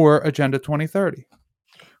for Agenda 2030.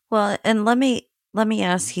 Well, and let me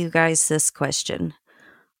ask you guys this question.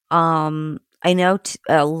 I know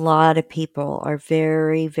a lot of people are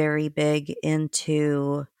very, very big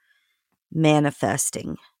into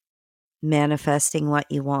manifesting what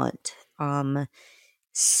you want,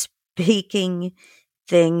 speaking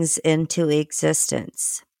things into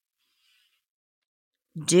existence.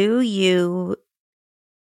 Do you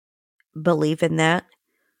believe in that?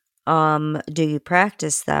 Do you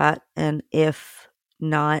practice that? And if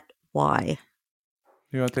not, why?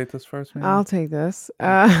 You want to take this first, Mimi? I'll take this.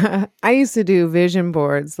 I used to do vision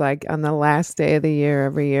boards like on the last day of the year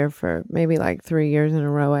every year for maybe like 3 years in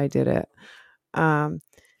a row. I did it. And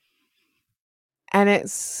it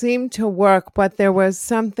seemed to work, but there was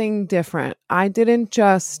something different. I didn't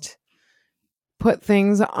just put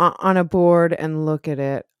things on a board and look at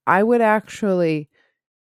it. I would actually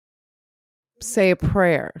say a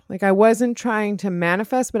prayer. Like I wasn't trying to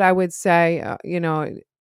manifest, but I would say,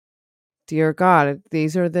 dear God,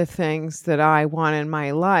 these are the things that I want in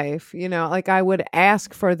my life. Like I would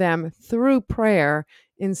ask for them through prayer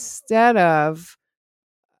instead of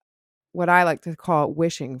what I like to call it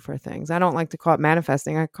wishing for things. I don't like to call it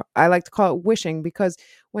manifesting. I like to call it wishing, because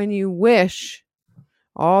when you wish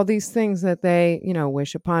all these things that they,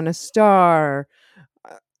 wish upon a star,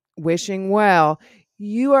 wishing well,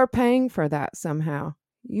 you are paying for that somehow.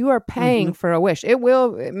 You are paying for a wish. It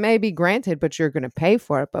may be granted, but you're going to pay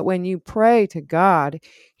for it. But when you pray to God,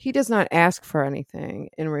 he does not ask for anything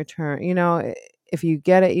in return. If you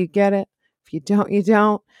get it, you get it. If you don't, you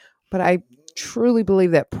don't. But I truly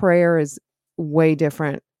believe that prayer is way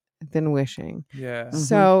different than wishing. Yeah.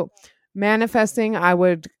 So manifesting, I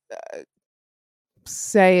would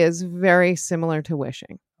say, is very similar to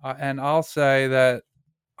wishing. And I'll say that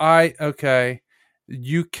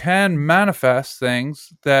you can manifest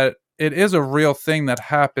things, that it is a real thing that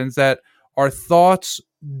happens, that our thoughts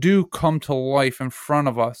do come to life in front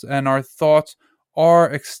of us, and our thoughts are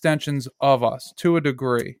extensions of us to a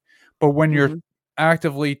degree. But when you're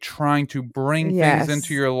actively trying to bring things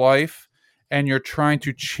into your life, and you're trying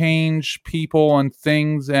to change people and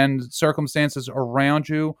things and circumstances around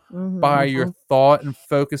you by your thought, and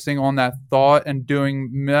focusing on that thought and doing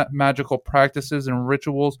magical practices and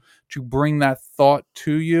rituals to bring that thought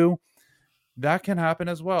to you, that can happen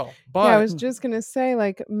as well. But I was just going to say,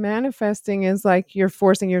 like, manifesting is like you're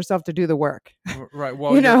forcing yourself to do the work. Right.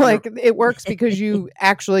 Well, it works because you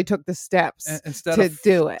actually took the steps to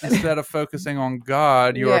do it. Instead of focusing on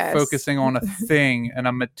God, you are focusing on a thing and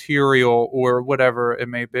a material or whatever it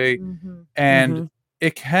may be. And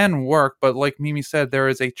it can work, but like Mimi said, there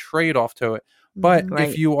is a trade-off to it. But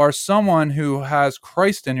if you are someone who has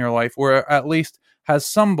Christ in your life, or at least has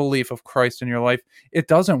some belief of Christ in your life, it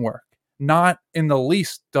doesn't work. Not in the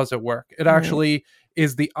least does it work. It actually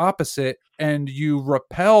is the opposite, and you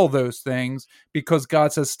repel those things because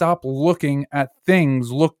God says, stop looking at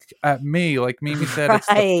things, look at me. Like Mimi said, it's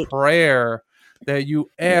the prayer that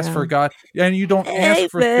you ask for God, and you don't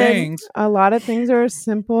ask for things. A lot of things are as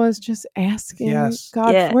simple as just asking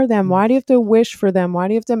God for them. Why do you have to wish for them? Why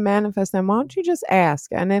do you have to manifest them? Why don't you just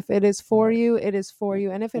ask? And if it is for you, it is for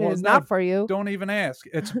you. And if it is not for you, don't even ask.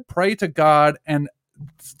 It's pray to God and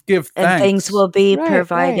give thanks. And things will be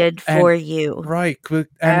provided for you. Right. And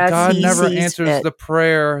God never answers the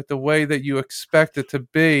prayer the way that you expect it to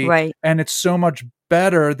be. Right. And it's so much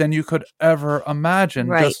better than you could ever imagine.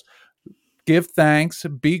 Right. Just give thanks,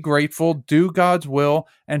 be grateful, do God's will,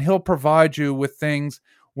 and he'll provide you with things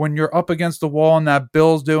when you're up against the wall and that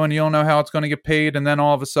bill's due and you don't know how it's going to get paid. And then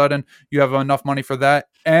all of a sudden you have enough money for that.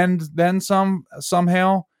 And then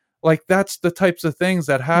somehow. Like, that's the types of things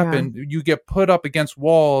that happen. Yeah. You get put up against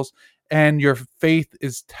walls and your faith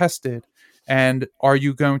is tested. And are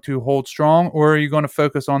you going to hold strong, or are you going to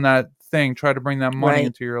focus on that thing, try to bring that money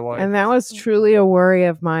into your life? And that was truly a worry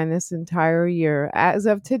of mine this entire year. As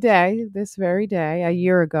of today, this very day, a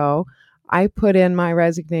year ago, I put in my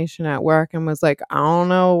resignation at work and was like, I don't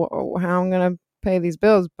know how I'm going to pay these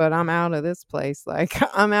bills, but I'm out of this place. Like,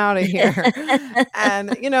 I'm out of here.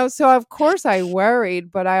 And, so of course I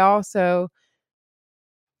worried, but I also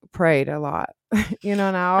prayed a lot, and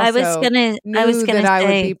I also knew that I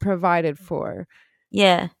would be provided for.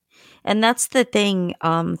 Yeah. And that's the thing,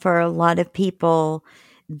 for a lot of people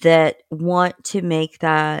that want to make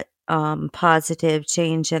that positive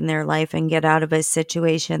change in their life and get out of a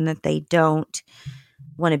situation that they don't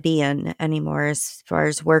want to be in anymore, as far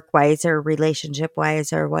as work-wise or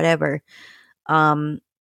relationship-wise or whatever. Don't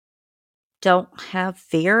have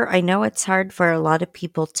fear. I know it's hard for a lot of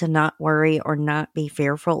people to not worry or not be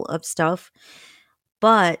fearful of stuff,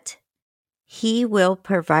 but he will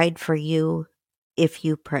provide for you if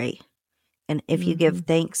you pray and if you give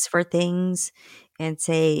thanks for things and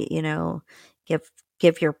say,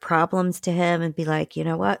 give your problems to him and be like, you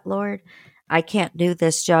know what, Lord, I can't do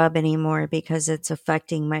this job anymore because it's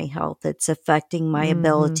affecting my health. It's affecting my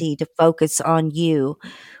ability to focus on you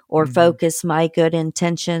or focus my good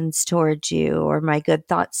intentions towards you or my good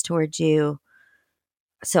thoughts towards you.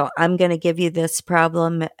 So I'm going to give you this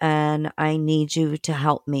problem and I need you to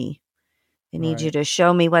help me. I need you to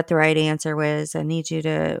show me what the right answer was. I need you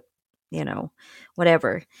to,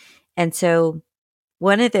 whatever. And so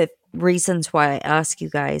one of the reasons why I ask you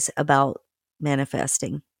guys about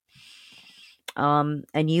manifesting,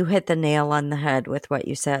 and you hit the nail on the head with what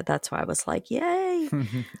you said. That's why I was like, yay.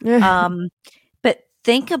 But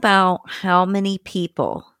think about how many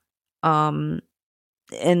people in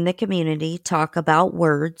the community talk about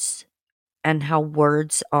words and how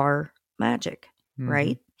words are magic,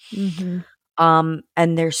 right? And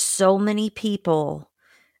there's so many people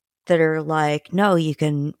that are like, no, you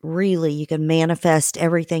can manifest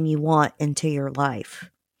everything you want into your life.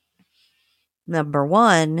 Number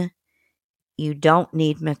one, you don't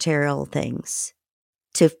need material things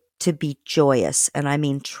to be joyous, and I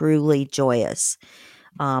mean truly joyous.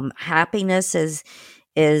 Happiness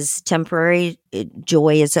is temporary.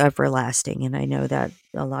 Joy is everlasting, and I know that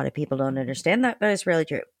a lot of people don't understand that, but it's really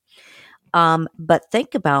true. But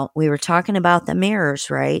think about, we were talking about the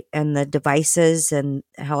mirrors, right? And the devices and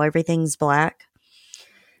how everything's black.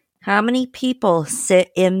 How many people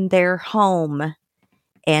sit in their home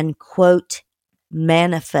and quote,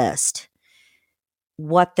 manifest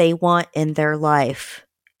what they want in their life?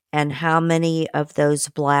 And how many of those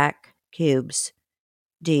black cubes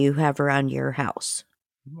do you have around your house?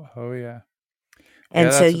 Oh, yeah.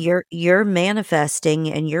 And so you're manifesting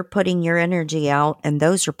and you're putting your energy out, and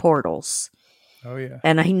those are portals. Oh, yeah.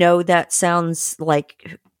 And I know that sounds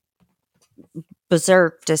like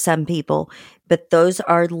berserk to some people, but those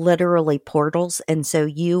are literally portals. And so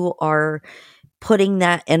you are putting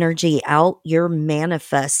that energy out. You're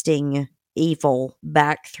manifesting evil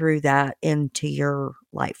back through that into your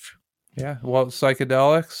life. Yeah. Well,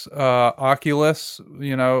 psychedelics, Oculus,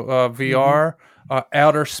 VR,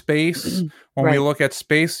 outer space. When we look at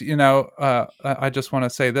space, I just want to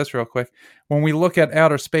say this real quick. When we look at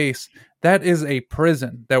outer space, that is a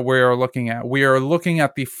prison that we are looking at. We are looking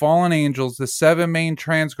at the fallen angels. The 7 main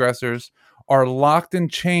transgressors are locked in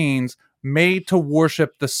chains, made to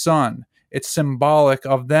worship the sun. It's symbolic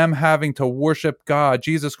of them having to worship God,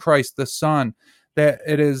 Jesus Christ, the Son.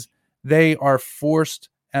 They are forced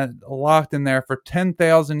and locked in there for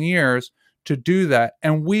 10,000 years to do that.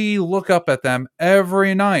 And we look up at them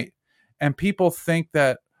every night, and people think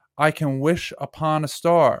that I can wish upon a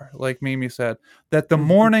star, like Mimi said, that the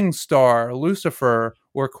morning star, Lucifer,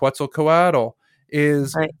 or Quetzalcoatl,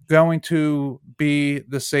 is going to be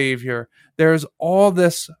the savior. There's all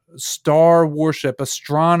this star worship,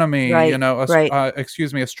 astronomy,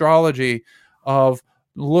 astrology, of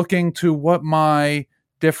looking to what my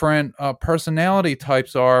different personality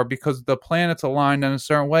types are because the planets aligned in a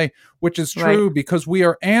certain way, which is true because we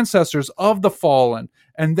are ancestors of the fallen,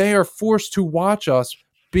 and they are forced to watch us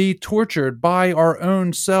be tortured by our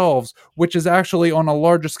own selves, which is actually on a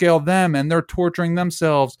larger scale them, and they're torturing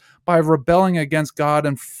themselves by rebelling against God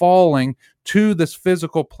and falling to this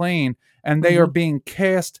physical plane, and they are being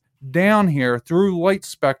cast down here through light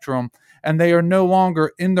spectrum, and they are no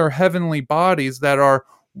longer in their heavenly bodies that are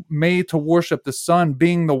made to worship the sun,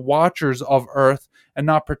 being the watchers of earth and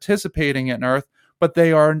not participating in earth, but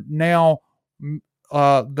they are now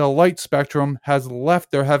the light spectrum has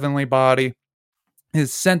left their heavenly body,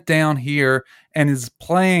 is sent down here, and is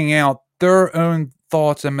playing out their own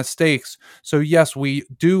thoughts and mistakes. So yes, we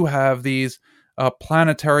do have these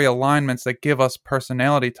planetary alignments that give us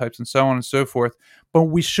personality types and so on and so forth, but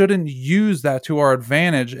we shouldn't use that to our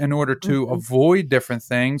advantage in order to avoid different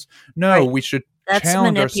things. No, we should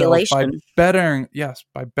challenge ourselves by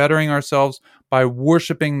bettering ourselves, by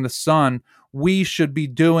worshiping the sun. We should be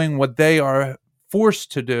doing what they are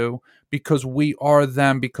forced to do because we are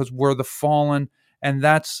them, because we're the fallen. And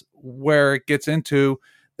that's where it gets into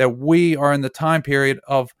that we are in the time period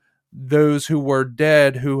of those who were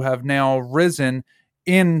dead, who have now risen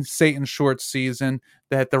in Satan's short season,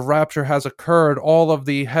 that the rapture has occurred. All of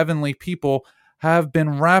the heavenly people have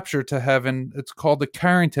been raptured to heaven. It's called the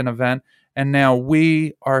Carrington event. And now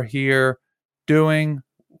we are here doing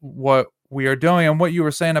what we are doing. And what you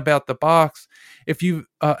were saying about the box, if you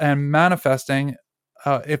and manifesting,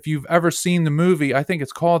 if you've ever seen the movie, I think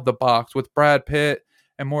it's called The Box with Brad Pitt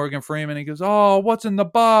and Morgan Freeman. He goes, "Oh, what's in the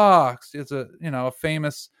box?" It's a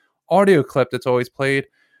famous audio clip that's always played.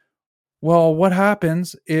 Well, what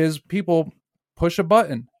happens is people push a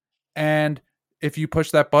button, and if you push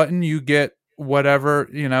that button, you get whatever,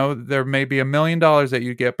 there may be $1 million that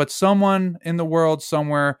you get, but someone in the world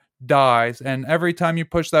somewhere dies, and every time you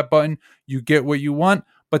push that button, you get what you want,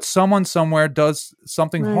 but someone somewhere does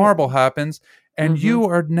something Right. horrible happens, and Mhm. you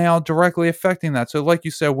are now directly affecting that. So like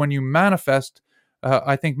you said, when you manifest,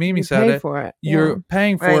 I think Mimi You said pay it, for it. you're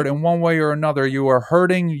paying for Right. it in one way or another. You are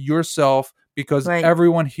hurting yourself because Right.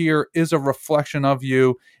 everyone here is a reflection of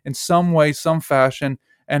you in some way, some fashion.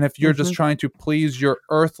 And if you're just Mhm. trying to please your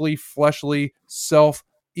earthly, fleshly, self,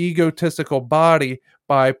 egotistical body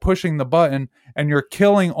by pushing the button, and you're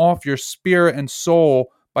killing off your spirit and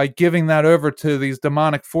soul by giving that over to these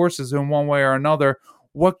demonic forces in one way or another,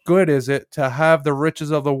 what good is it to have the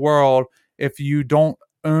riches of the world if you don't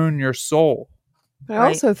own your soul? I Right.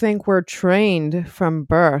 also think we're trained from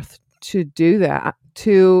birth to do that,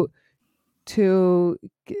 to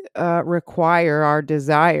require our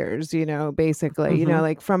desires, basically. Mhm.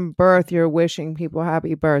 Like from birth, you're wishing people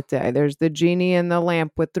happy birthday. There's the genie in the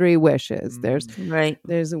lamp with 3 wishes. Right.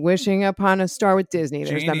 There's wishing upon a star with Disney.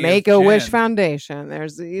 There's the Genie is Make-A-Wish Jinn. Foundation.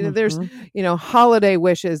 There's Mhm. holiday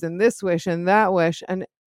wishes and this wish and that wish, and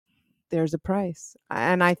there's a price.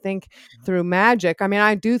 And I think through magic, I mean,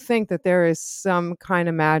 I do think that there is some kind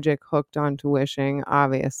of magic hooked onto wishing,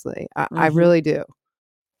 obviously. I Mhm. really do.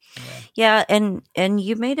 Yeah, and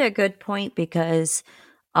you made a good point because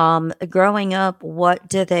growing up, what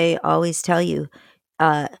do they always tell you?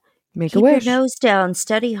 Uh Make a Keep your wish. nose down,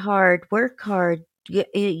 study hard, work hard,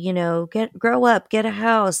 grow up, get a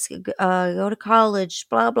house, go to college,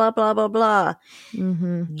 blah blah blah blah blah.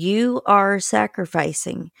 Mm-hmm. You are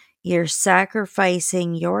sacrificing. You're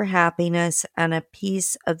sacrificing your happiness and a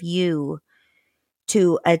piece of you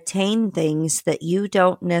to attain things that you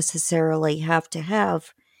don't necessarily have to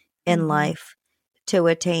have in Mhm. life to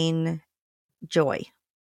attain joy.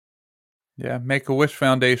 Yeah, Make-A-Wish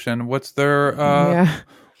Foundation. What's their Yeah.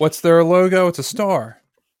 logo? It's a star.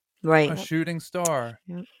 A Right. shooting star.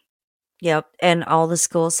 Yep. And all the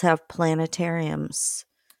schools have planetariums,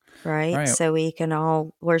 right? Right. So we can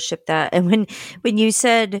all worship that. And when you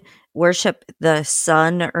said worship the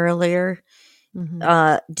sun earlier,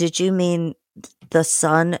 Mhm. did you mean the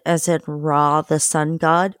sun as in Ra, the sun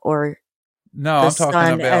god, or No, the I'm talking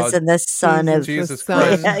sun as about in the son of Jesus the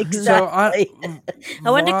Christ. Yeah, sun. So exactly.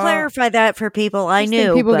 I wanted to Ra, clarify that for people. I Just think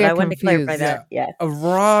knew, people but I get wanted to clarify confused. that. Yeah. a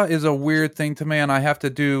Ra is a weird thing to me, and I have to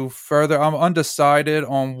do further. I'm undecided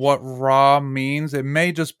on what Ra means. It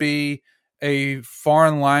may just be a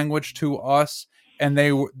foreign language to us, and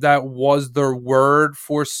that was their word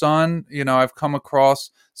for sun. I've come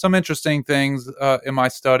across some interesting things in my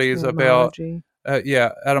studies about Etymology.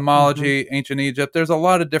 etymology, ancient Egypt. There's a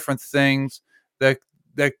lot of different things that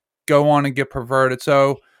that go on and get perverted.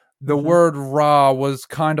 So the Mhm. word Ra was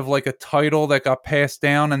kind of like a title that got passed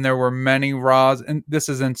down, and there were manyRas, and this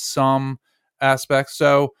is in some aspects.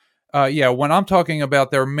 So when I'm talking about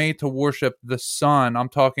they're made to worship the sun, I'm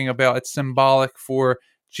talking about it's symbolic for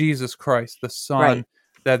Jesus Christ, the Son, Right.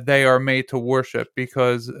 that they are made to worship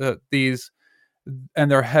because these and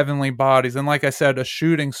their heavenly bodies. And like I said, a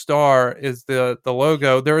shooting star is the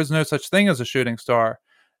logo. There is no such thing as a shooting star.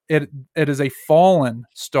 It is a fallen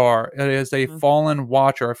star. It is a Mhm. fallen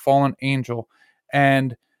watcher, a fallen angel,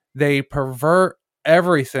 and they pervert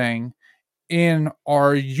everything in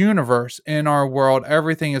our universe, in our world.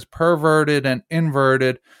 Everything is perverted and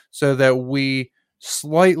inverted so that we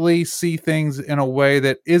slightly see things in a way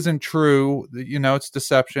that isn't true. It's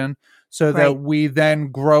deception, so that Right. we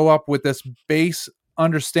then grow up with this base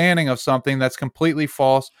understanding of something that's completely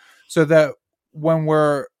false, so that when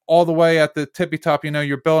we're all the way at the tippy top,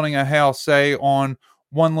 you're building a house, say, on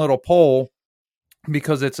one little pole,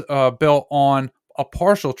 because it's built on a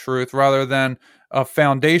partial truth rather than a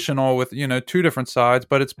foundational with two different sides,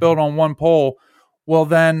 but it's built on one pole. Well,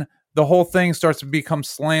 then the whole thing starts to become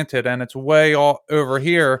slanted, and it's way all over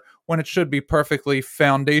here when it should be perfectly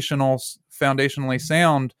foundationally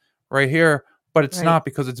sound right here, but it's Right. not,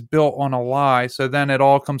 because it's built on a lie. So then it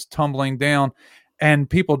all comes tumbling down, and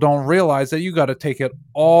people don't realize that you got to take it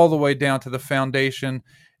all the way down to the foundation.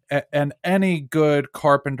 And any good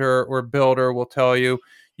carpenter or builder will tell you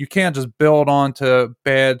you can't just build onto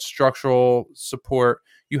bad structural support.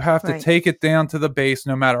 You have to Right. take it down to the base,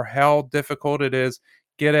 no matter how difficult it is.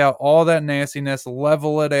 Get out all that nastiness,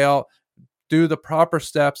 level it out, do the proper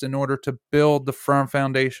steps in order to build the firm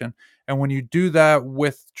foundation. And when you do that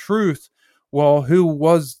with truth, well, who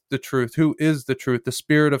was the truth? Who is the truth? The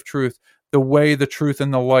Spirit of truth, the way, the truth,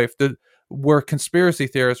 and the life. We're conspiracy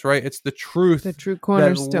theorists, right? It's the truth The true that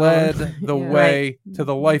cornerstone. led the Yeah. way to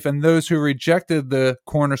the life. And those who rejected the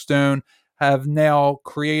cornerstone have now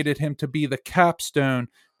created him to be the capstone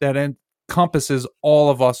that encompasses all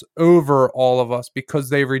of us, over all of us, because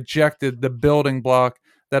they rejected the building block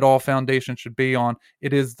that all foundation should be on.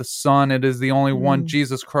 It is the Son. It is the only one, Mm.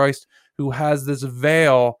 Jesus Christ, who has this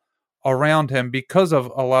veil around him because of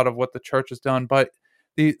a lot of what the church has done. But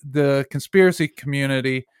the conspiracy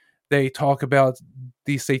community, they talk about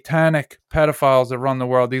these satanic pedophiles that run the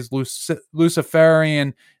world, these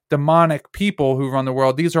Luciferian demonic people who run the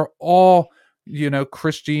world. These are all,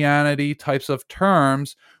 Christianity types of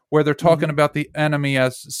terms where they're talking about the enemy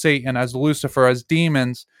as Satan, as Lucifer, as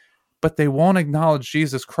demons, but they won't acknowledge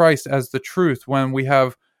Jesus Christ as the truth when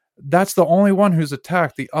that's the only one who's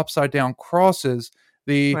attacked, the upside down crosses,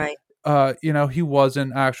 Right. he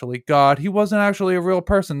wasn't actually God. He wasn't actually a real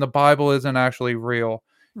person. The Bible isn't actually real.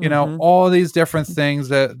 Mhm. All these different things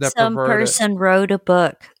that Some pervert it. person wrote a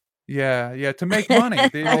book. Yeah, to make money.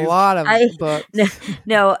 A lot of books.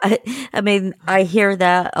 No, I mean, I hear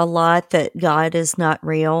that a lot, that God is not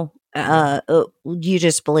real. You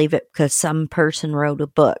just believe it because some person wrote a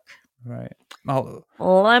book. Right. Well,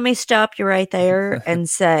 let me stop you right there and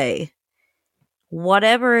say,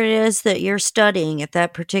 whatever it is that you're studying at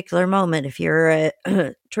that particular moment, if you're a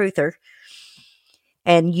truther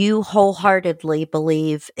and you wholeheartedly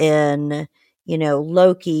believe in,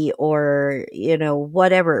 Loki or,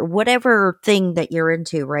 whatever thing that you're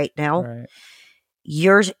into right now, Right.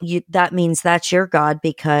 that means that's your God,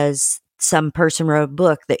 because some person wrote a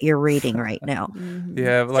book that you're reading right now. Mhm.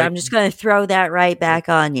 Yeah, So I'm just going to throw that right back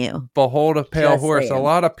on you. Behold a Pale Just Horse. saying. A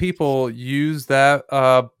lot of people use that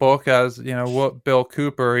book as, what Bill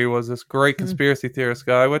Cooper, he was this great conspiracy theorist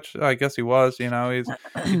guy, which I guess he was, he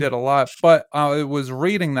did a lot. But I was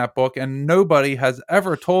reading that book, and nobody has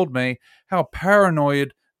ever told me how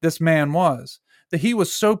paranoid this man was. That he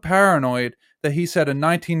was so paranoid that he said in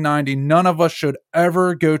 1990, none of us should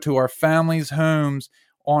ever go to our families' homes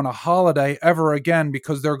on a holiday ever again,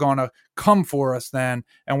 because they're going to come for us then,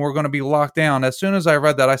 and we're going to be locked down. As soon as I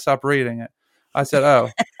read that, I stopped reading it. I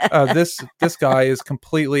said, this guy is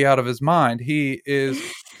completely out of his mind. He is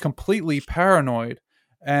completely paranoid.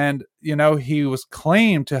 And, he was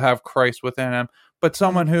claimed to have Christ within him, but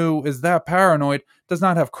someone who is that paranoid does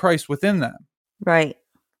not have Christ within them. Right.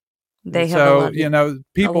 They have So, a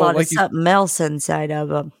people lot like of something else inside of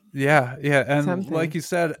them. Yeah, and Something. like you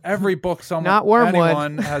said, every book Not wormwood.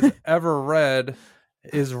 anyone has ever read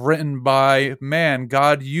is written by man.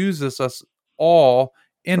 God uses us all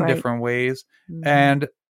in Right. different ways, Mhm. and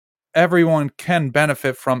everyone can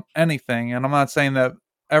benefit from anything. And I'm not saying that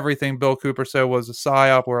everything Bill Cooper said was a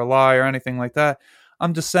psyop or a lie or anything like that.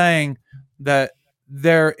 I'm just saying that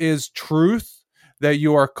there is truth, that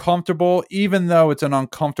you are comfortable, even though it's an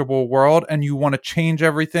uncomfortable world, and you want to change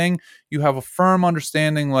everything. You have a firm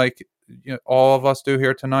understanding, like all of us do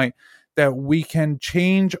here tonight, that we can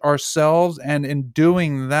change ourselves, and in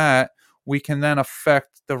doing that, we can then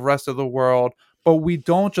affect the rest of the world. But we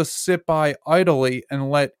don't just sit by idly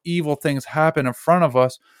and let evil things happen in front of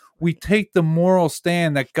us. We take the moral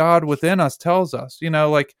stand that God within us tells us.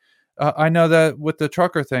 I know that with the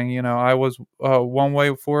trucker thing, I was one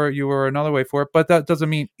way for it, you were another way for it, but that doesn't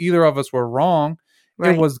mean either of us were wrong.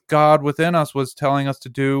 Right. It was God within us was telling us to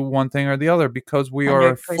do one thing or the other, because we are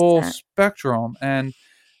a full 100%. spectrum. And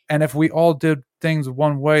if we all did things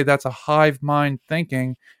one way, that's a hive mind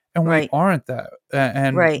thinking, and we Right. aren't that.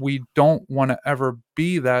 And Right. we don't want to ever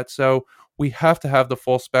be that. So we have to have the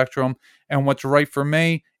full spectrum. And what's right for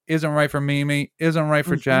me isn't right for Mimi, isn't right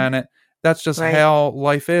for Mhm. Janet. That's just Right. how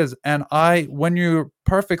life is. And when you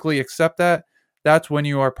perfectly accept that, that's when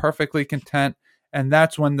you are perfectly content. And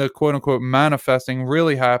that's when the quote unquote manifesting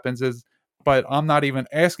really happens, but I'm not even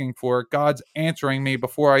asking for it. God's answering me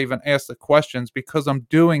before I even ask the questions, because I'm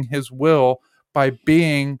doing his will by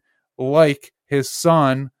being like his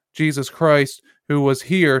Son, Jesus Christ, who was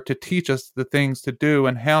here to teach us the things to do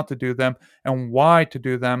and how to do them and why to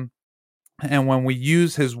do them. And when we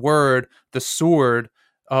use his word, the sword,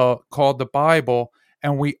 called the Bible,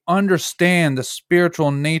 and we understand the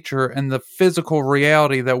spiritual nature and the physical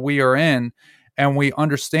reality that we are in, and we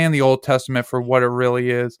understand the Old Testament for what it really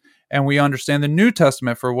is, and we understand the New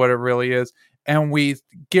Testament for what it really is, and we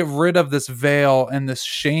get rid of this veil and this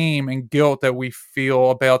shame and guilt that we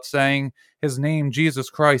feel about saying his name, Jesus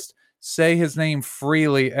Christ. Say his name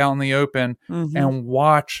freely out in the open and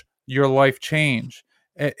watch your life change.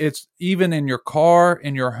 It's even in your car,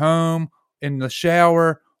 in your home, in the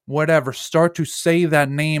shower, whatever. Start to say that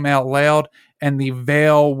name out loud, and the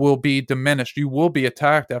veil will be diminished. You will be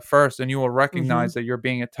attacked at first, and you will recognize that you're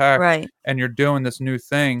being attacked, Right. and you're doing this new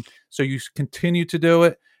thing. So you continue to do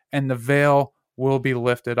it, and the veil will be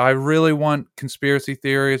lifted. I really want conspiracy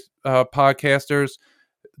theories podcasters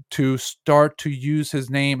to start to use his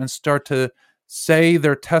name and start to say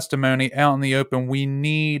their testimony out in the open. We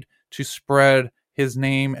need to spread his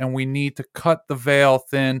name, and we need to cut the veil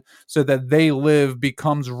thin so that they live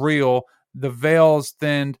becomes real. The veil is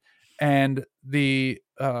thinned, and the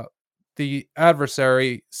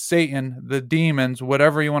adversary, Satan, the demons,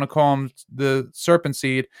 whatever you want to call them, the serpent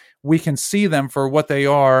seed, we can see them for what they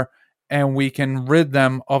are, and we can rid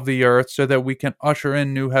them of the earth so that we can usher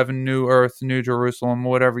in new heaven, new earth, new Jerusalem,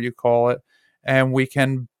 whatever you call it, and we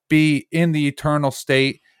can be in the eternal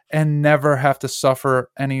state and never have to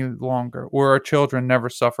suffer any longer, or our children never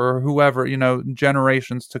suffer, or whoever,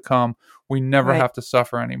 generations to come, we never have to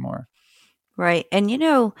suffer anymore. Right. And,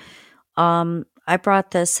 I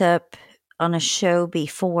brought this up on a show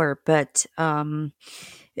before, but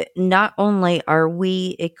not only are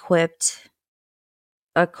we equipped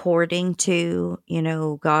according to,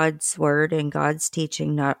 God's word and God's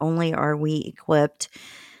teaching, not only are we equipped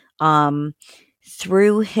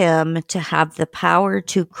through him to have the power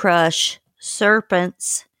to crush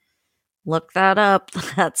serpents. Look that up.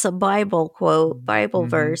 That's a Bible quote, Bible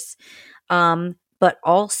verse. But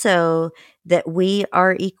also that we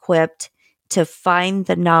are equipped to find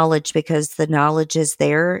the knowledge, because the knowledge is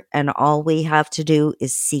there and all we have to do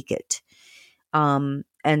is seek it.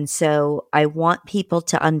 And so I want people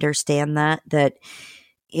to understand that,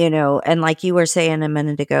 and like you were saying a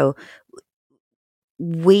minute ago,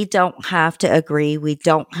 we don't have to agree. We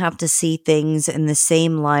don't have to see things in the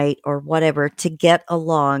same light or whatever to get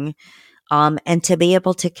along, and to be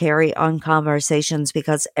able to carry on conversations,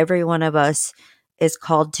 because every one of us is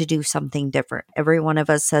called to do something different. Every one of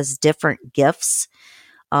us has different gifts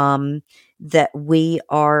that we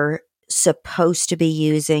are supposed to be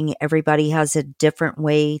using. Everybody has a different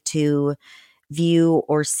way to view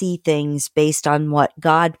or see things based on what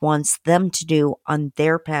God wants them to do on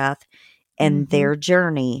their path and their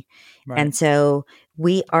journey. Right. And so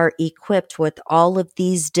we are equipped with all of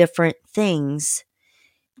these different things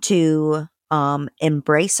to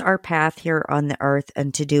embrace our path here on the earth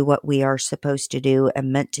and to do what we are supposed to do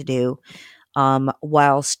and meant to do,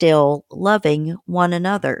 while still loving one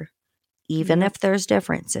another, even if there's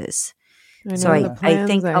differences. So I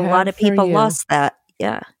think a lot of people lost that.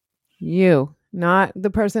 Yeah. You, not the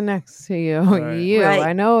person next to you. Right. You. Right.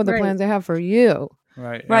 I know the plans I have for you.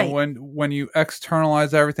 Right. Right. And when you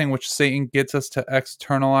externalize everything, which Satan gets us to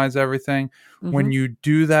externalize everything, when you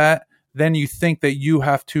do that, then you think that you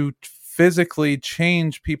have to physically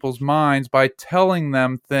change people's minds by telling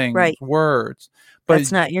them things, words. But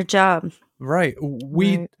that's not your job. Right.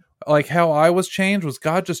 Like how I was changed was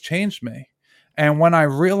God just changed me. And when I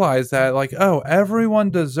realized that, like, oh, everyone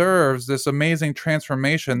deserves this amazing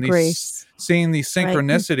transformation, seeing these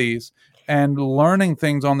synchronicities and learning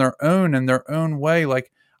things on their own in their own way.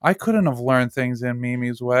 Like, I couldn't have learned things in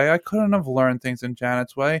Mimi's way. I couldn't have learned things in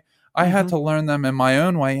Janet's way. I had to learn them in my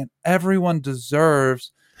own way. And everyone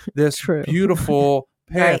deserves this beautiful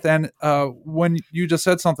path. And when you just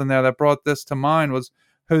said something there that brought this to mind was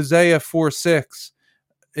Hosea 4:6.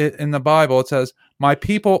 In the Bible, it says, "My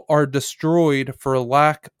people are destroyed for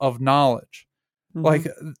lack of knowledge." Like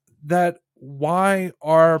that. Why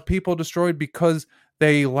are people destroyed? Because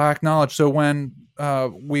they lack knowledge. So when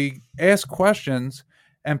we ask questions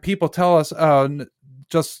and people tell us,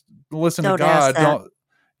 just listen to God,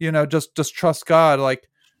 just trust God. Like,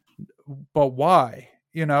 but why?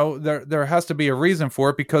 There has to be a reason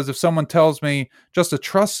for it, because if someone tells me just to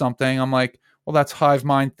trust something, I'm like, well, that's hive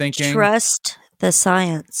mind thinking. Trust the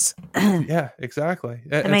science. Yeah, exactly.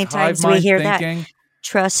 How many times do we hear that?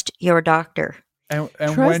 Trust your doctor. And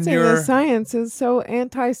trusting the science is so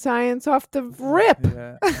anti-science off the rip.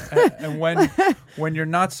 Yeah. And when you're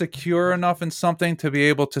not secure enough in something to be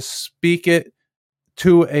able to speak it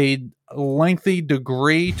to a lengthy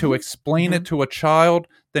degree, to explain it to a child,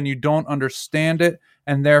 then you don't understand it,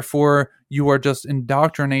 and therefore you are just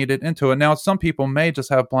indoctrinated into it. Now, some people may just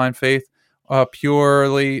have blind faith,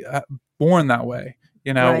 purely born that way,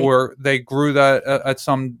 or they grew that at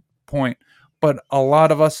some point. But a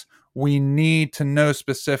lot of us, we need to know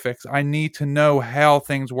specifics. I need to know how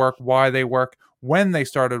things work, why they work, when they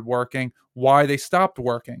started working, why they stopped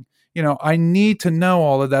working. I need to know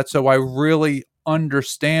all of that so I really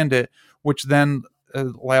understand it, which then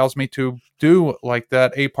allows me to do like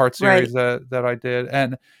that 8-part series that I did.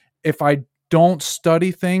 And if I don't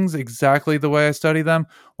study things exactly the way I study them,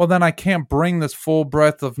 well, then I can't bring this full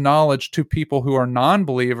breadth of knowledge to people who are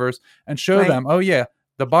non-believers and show them, oh yeah,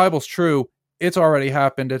 the Bible's true. It's already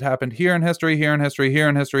happened. It happened here in history, here in history, here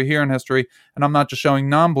in history, here in history. And I'm not just showing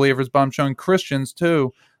non-believers, but I'm showing Christians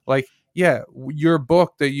too. Like, yeah, your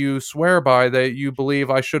book that you swear by, that you believe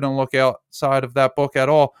I shouldn't look outside of that book at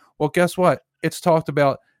all. Well, guess what? It's talked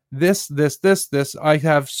about this. I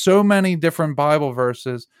have so many different Bible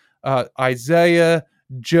verses, Isaiah,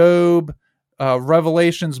 Job,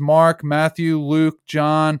 Revelations, Mark, Matthew, Luke,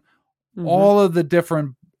 John, all of the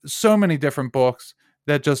different, so many different books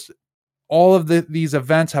that just, all of these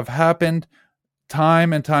events have happened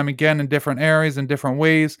time and time again in different areas, in different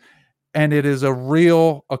ways. And it is a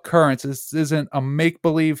real occurrence. This isn't a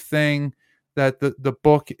make-believe thing that the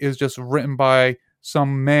book is just written by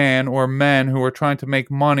some man or men who are trying to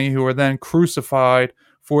make money, who are then crucified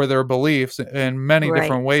for their beliefs in many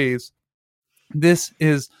different ways. This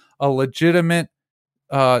is a legitimate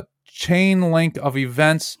chain link of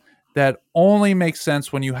events that only makes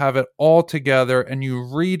sense when you have it all together and you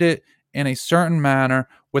read it in a certain manner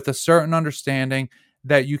with a certain understanding,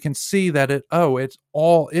 that you can see that it's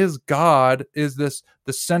all is God, is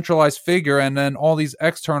the centralized figure, and then all these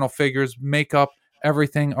external figures make up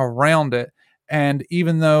everything around it. And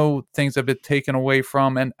even though things have been taken away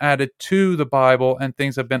from and added to the Bible, and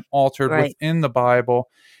things have been altered within the Bible,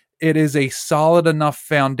 it is a solid enough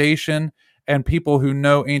foundation. And people who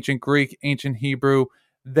know ancient Greek, ancient Hebrew,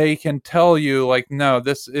 they can tell you, like, no,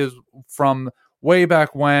 this is from way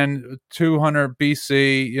back when, 200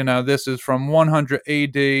 BC, this is from 100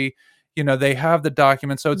 AD, they have the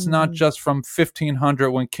document. So it's not just from 1500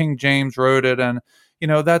 when King James wrote it. And,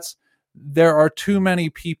 there are too many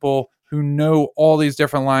people who know all these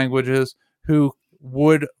different languages who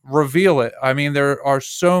would reveal it. I mean, there are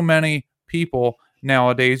so many people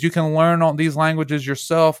nowadays. You can learn all these languages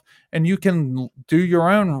yourself, and you can do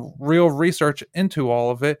your own real research into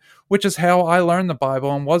all of it, which is how I learned the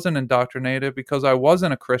Bible and wasn't indoctrinated, because I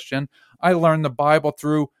wasn't a Christian. I learned the Bible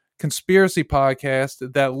through conspiracy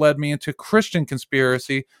podcasts that led me into Christian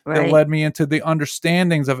conspiracy, that led me into the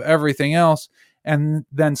understandings of everything else. And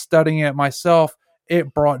then studying it myself,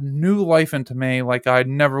 it brought new life into me like I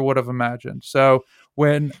never would have imagined. So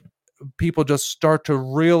when people just start to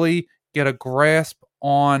really get a grasp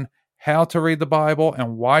on how to read the Bible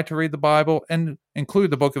and why to read the Bible, and include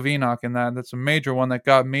the Book of Enoch in that, that's a major one that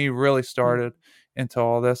got me really started into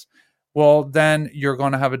all this, well, then you're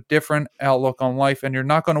going to have a different outlook on life, and you're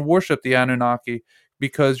not going to worship the Anunnaki,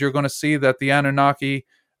 because you're going to see that the Anunnaki,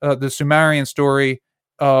 the Sumerian story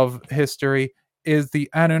of history, is the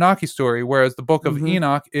Anunnaki story, whereas the Book of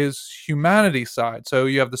Enoch is humanity's side. So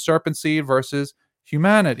you have the serpent seed versus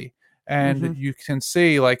humanity. And you can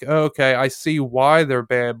see, like, okay, I see why they're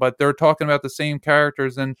bad, but they're talking about the same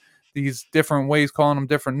characters in these different ways, calling them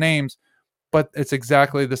different names, but it's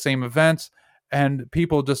exactly the same events. And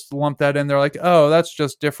people just lump that in. They're like, oh, that's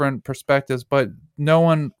just different perspectives. But no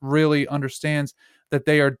one really understands that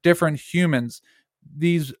they are different humans.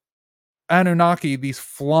 These Anunnaki, these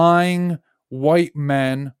flying white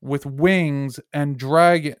men with wings and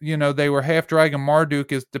dragon, they were half dragon.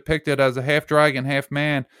 Marduk is depicted as a half dragon, half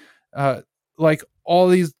man. Like, all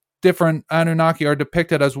these different Anunnaki are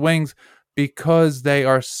depicted as wings because they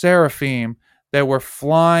are seraphim. They were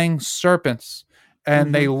flying serpents,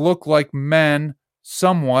 and they look like men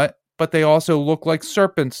somewhat, but they also look like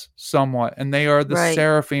serpents somewhat, and they are the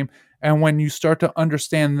seraphim. And when you start to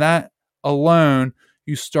understand that alone,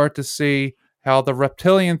 you start to see how the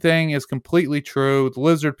reptilian thing is completely true, the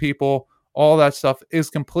lizard people, all that stuff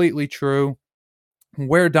is completely true,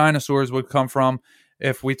 where dinosaurs would come from.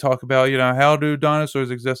 If we talk about, how do dinosaurs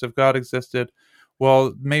exist if God existed?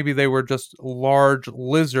 Well, maybe they were just large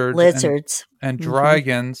lizards and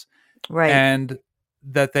dragons, and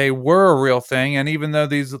that they were a real thing. And even though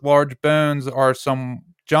these large bones are some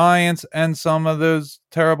giants and some of those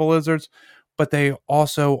terrible lizards, but they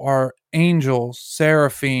also are angels,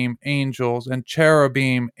 seraphim angels, and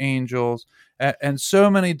cherubim angels, and so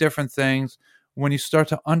many different things. When you start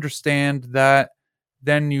to understand that,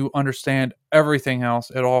 then you understand everything else.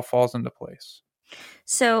 It all falls into place.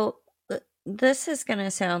 So this is going to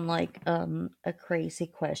sound like a crazy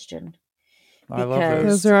question. I love those.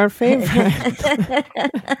 Those are our favorite.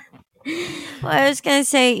 Well, I was going to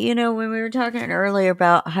say, when we were talking earlier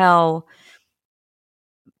about how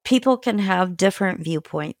people can have different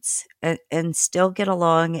viewpoints and still get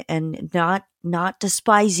along and not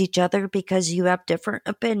despise each other because you have different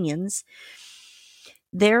opinions.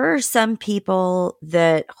 There are some people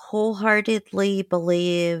that wholeheartedly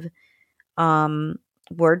believe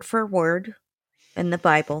word for word in the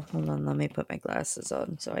Bible. Hold on, let me put my glasses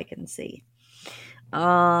on so I can see.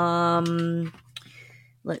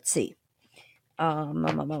 Let's see.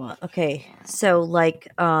 Okay, so like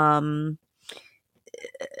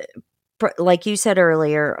you said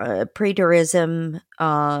earlier, preterism,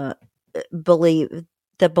 the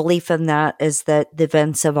belief in that is that the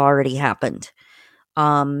events have already happened.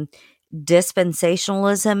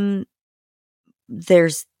 Dispensationalism,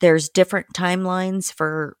 there's different timelines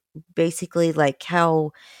for basically like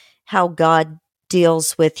how God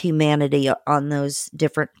deals with humanity on those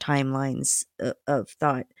different timelines of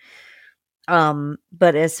thought.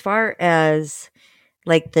 But as far as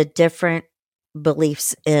like the different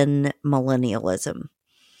beliefs in millennialism,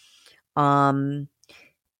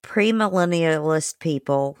 premillennialist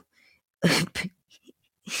people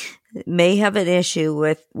may have an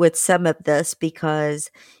issue with some of this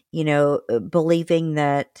because, believing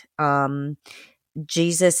that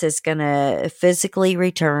Jesus is going to physically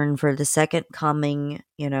return for the second coming,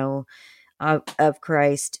 of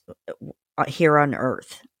Christ here on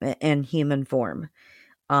earth in human form.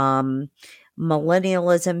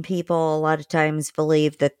 Millennialism people a lot of times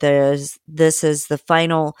believe that there's a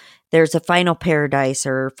final paradise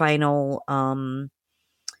or final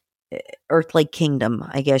earthly kingdom,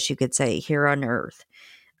 I guess you could say, here on earth.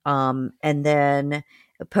 And then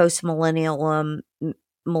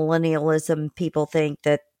millennialism people think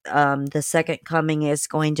that the second coming is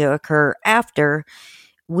going to occur after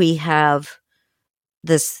we have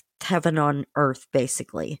this heaven on earth,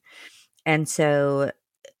 basically. And so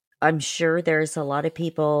I'm sure there's a lot of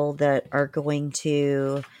people that are going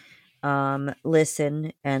to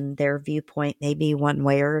listen, and their viewpoint may be one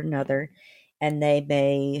way or another, and they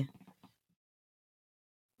may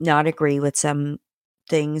not agree with some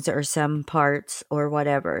things or some parts or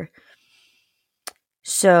whatever.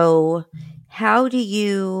 So how do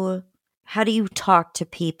you talk to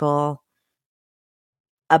people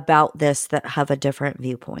about this that have a different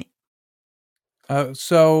viewpoint?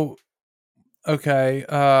 So the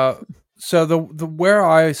where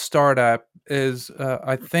I start at is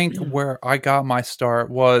I think where I got my start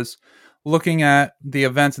was looking at the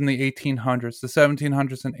events in the 1800s, the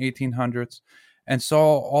 1700s and 1800s, and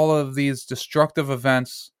saw all of these destructive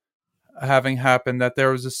events having happened, that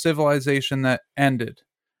there was a civilization that ended.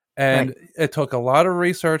 And Right. it took a lot of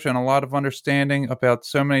research and a lot of understanding about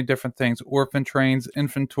so many different things: orphan trains,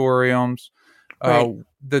 infantoriums, Right.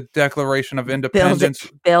 the Declaration of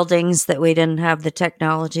Independence. Buildings that we didn't have the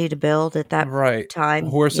technology to build at that Right. time.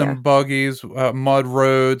 Horse Yeah. and buggies, mud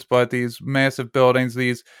roads, but these massive buildings,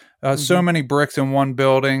 these so many bricks in one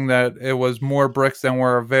building that it was more bricks than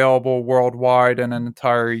were available worldwide in an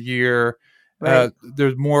entire year. Right.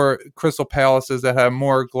 There's more Crystal Palaces that have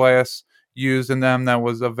more glass used in them than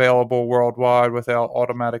was available worldwide without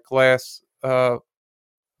automatic glass.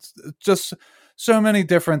 Just so many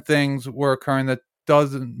different things were occurring that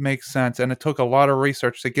doesn't make sense, and it took a lot of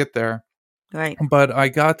research to get there. Right. But I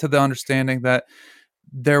got to the understanding that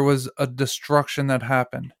there was a destruction that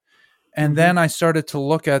happened. And then I started to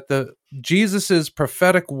look at Jesus's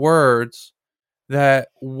prophetic words that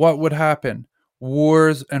what would happen: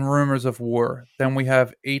 wars and rumors of war. Then we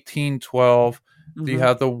have 1812. You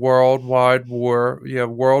have the Worldwide War. You have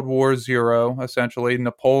World War Zero, essentially.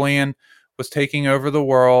 Napoleon was taking over the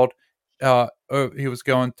world. He was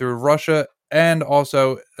going through Russia and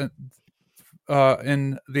also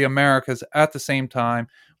in the Americas at the same time,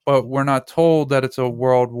 but we're not told that it's a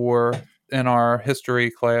world war in our history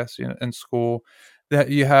class in school. That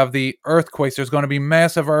you have the earthquakes. There's going to be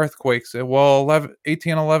massive earthquakes. Well,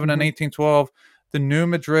 1811 and 1812, the New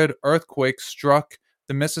Madrid earthquake struck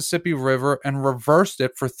the Mississippi River and reversed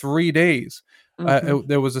it for 3 days.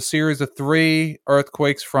 There was a series of 3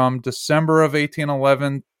 earthquakes from December of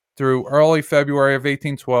 1811 through early February of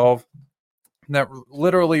 1812 that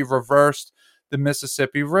literally reversed the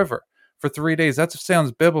Mississippi River for 3 days. That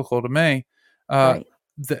sounds biblical to me. Right.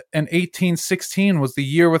 And 1816 was the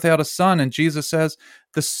year without a sun, and Jesus says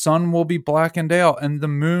the sun will be blackened out and the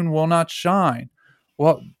moon will not shine.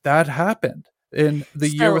 Well, that happened in the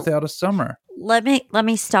year without a summer. Let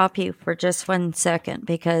me stop you for just 1 second,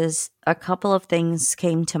 because a couple of things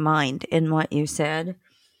came to mind in what you said.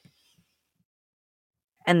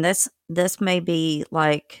 And this may be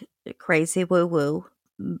like crazy woo woo,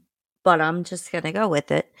 but I'm just going to go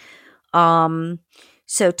with it.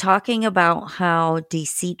 So, talking about how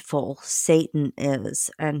deceitful Satan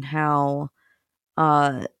is and how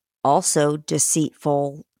uh, also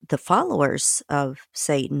deceitful the followers of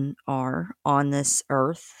Satan are on this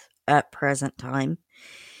earth at present time.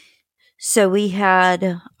 So, we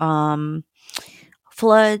had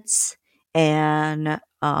floods and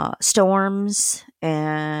storms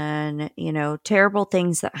and, terrible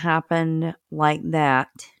things that happen like that.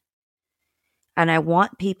 And I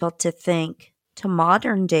want people to think to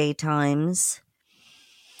modern day times,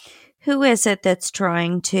 who is it that's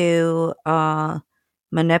trying to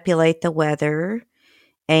manipulate the weather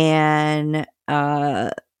and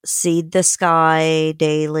seed the sky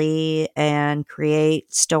daily and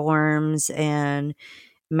create storms and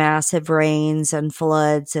massive rains and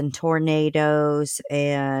floods and tornadoes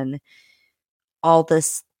and all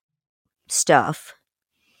this stuff?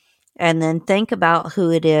 And then think about who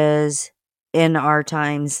it is in our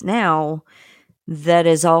times now that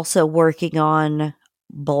is also working on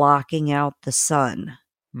blocking out the sun.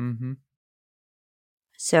 Mm-hmm.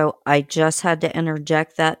 So I just had to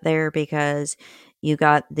interject that there because you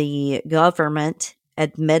got the government,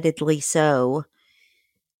 admittedly so,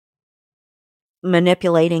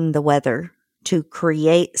 manipulating the weather to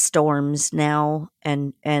create storms now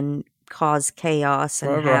and cause chaos For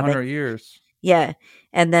and over havoc. 100 years. Yeah.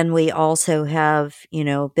 And then we also have,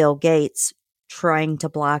 Bill Gates trying to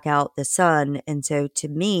block out the sun. And so to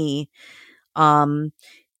me,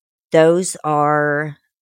 those are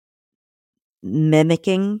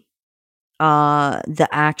mimicking the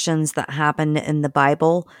actions that happened in the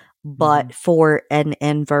Bible, but for an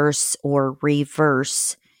inverse or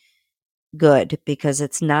reverse good, because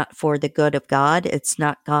it's not for the good of God. It's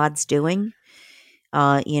not God's doing.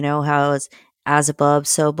 How it's as above,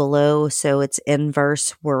 so below. So it's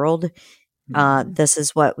inverse world. This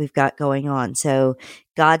is what we've got going on. So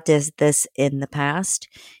God does this in the past,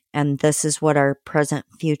 and this is what our present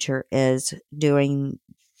future is doing,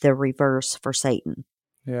 the reverse for Satan.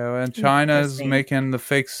 Yeah, and China is making the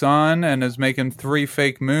fake sun and is making 3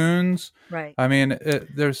 fake moons. Right. I mean,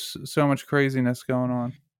 there's so much craziness going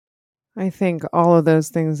on. I think all of those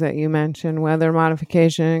things that you mentioned, weather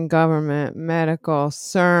modification, government, medical,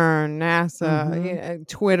 CERN, NASA,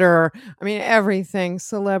 Twitter, I mean, everything,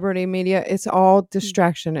 celebrity media, it's all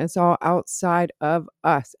distraction. It's all outside of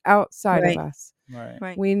us, of us.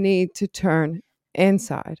 Right. We need to turn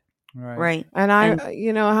inside. Right. And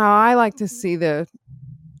how I like to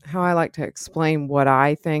explain what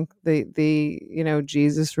I think the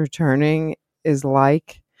Jesus returning is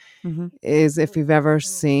like. Is if you've ever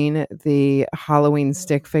seen the Halloween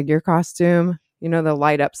stick figure costume, the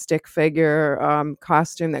light up stick figure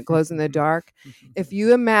costume that glows in the dark. If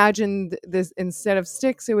you imagined this, instead of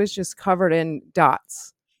sticks, it was just covered in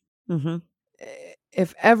dots.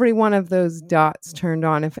 If every one of those dots turned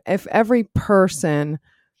on, if every person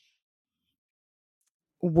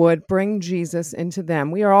would bring Jesus into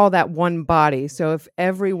them. We are all that one body. So if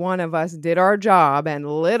every one of us did our job and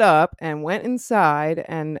lit up and went inside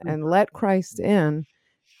and let Christ in,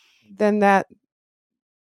 then that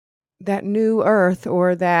new earth,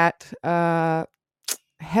 or that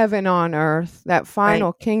heaven on earth, that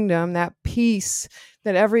final kingdom, that peace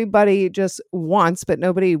that everybody just wants but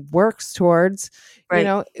nobody works towards,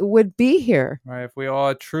 it would be here. Right. If we all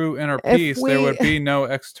had true inner peace, there would be no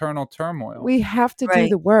external turmoil. We have to do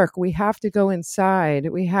the work. We have to go inside.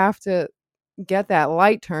 We have to get that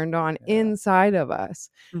light turned on inside of us.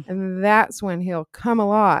 And that's when he'll come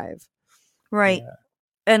alive. Right. Yeah.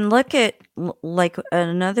 And look at, like,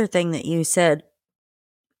 another thing that you said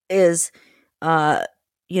is, God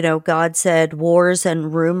said wars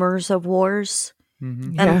and rumors of wars.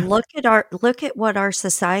 And look at what our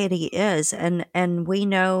society is, and we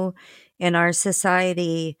know in our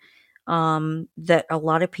society that a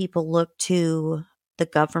lot of people look to the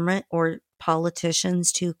government or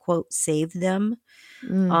politicians to, quote, save them.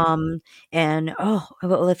 And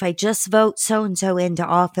well, if I just vote so and so into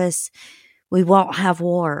office, we won't have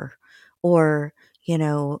war, or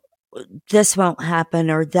this won't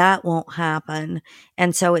happen or that won't happen.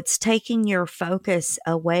 And so it's taking your focus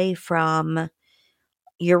away from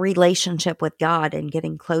your relationship with God and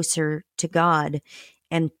getting closer to God,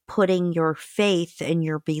 and putting your faith and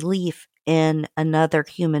your belief in another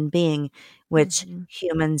human being, which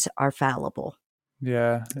humans are fallible.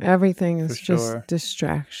 Yeah. Everything is just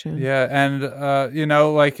distraction. Yeah. And,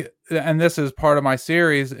 and this is part of my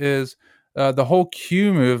series, is the whole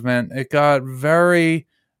Q movement. It got very,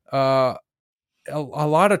 a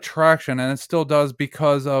lot of traction, and it still does,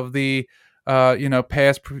 because of the,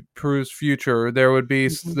 past proves future. There would be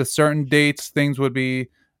the certain dates, things would be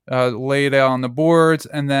laid out on the boards,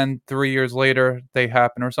 and then 3 years later they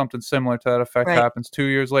happen, or something similar to that effect Right. happens 2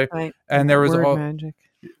 years later. Right. And there was Word magic.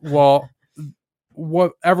 well,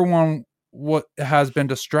 what everyone what has been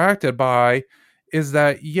distracted by is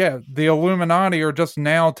that the Illuminati are just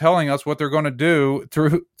now telling us what they're going to do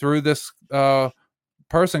through this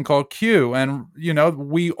person called Q. And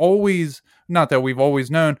we always, not that we've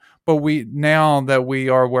always known, but now that we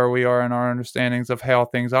are where we are in our understandings of how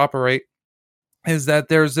things operate, is that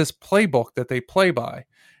there's this playbook that they play by.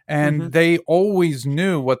 And they always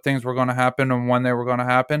knew what things were going to happen and when they were going to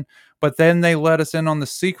happen. But then they let us in on the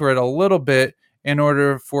secret a little bit in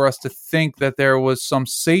order for us to think that there was some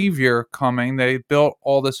savior coming. They built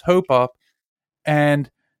all this hope up. And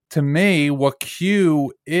to me, what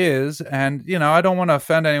Q is, and, I don't want to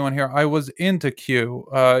offend anyone here. I was into Q.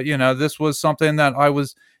 This was something that I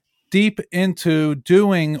was deep into,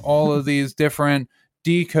 doing all of these different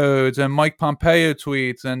decodes and Mike Pompeo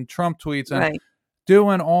tweets and Trump tweets and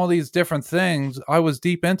doing all these different things. I was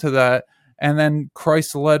deep into that. And then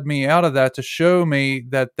Christ led me out of that to show me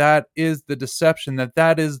that is the deception,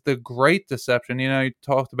 that is the great deception. You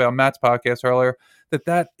talked about Matt's podcast earlier,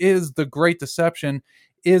 that is the great deception,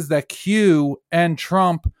 is that Q and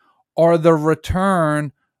Trump are the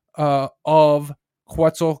return of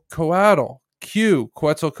Quetzalcoatl. Q,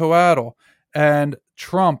 Quetzalcoatl, and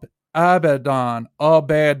Trump, Abaddon,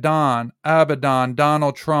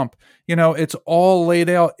 Donald Trump. It's all laid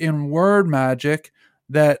out in word magic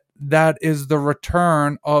that is the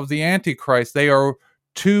return of the Antichrist. They are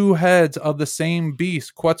two heads of the same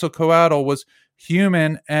beast. Quetzalcoatl was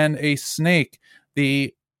human and a snake.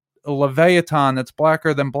 The Leviathan that's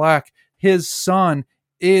blacker than black, his son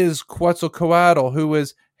is Quetzalcoatl, who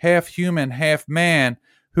is half human, half man,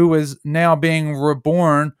 who is now being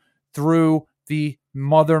reborn through the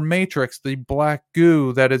mother matrix, the black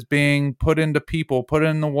goo that is being put into people, put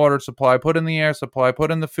in the water supply, put in the air supply,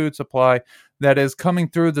 put in the food supply, that is coming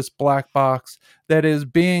through this black box, that is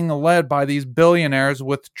being led by these billionaires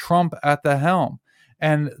with Trump at the helm.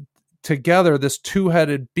 And together, this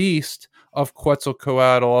two-headed beast of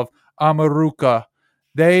Quetzalcoatl, of Amaruca,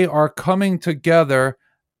 they are coming together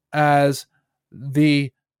as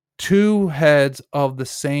the two heads of the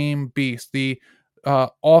same beast.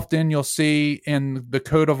 Often you'll see in the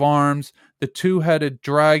coat of arms the two-headed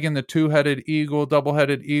dragon, the two-headed eagle,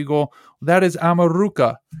 double-headed eagle. That is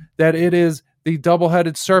Amaruca. That it is the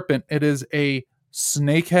double-headed serpent. It is a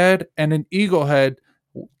snake head and an eagle head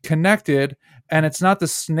connected, and it's not the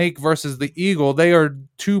snake versus the eagle. They are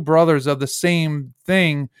two brothers of the same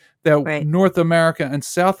thing. That North America and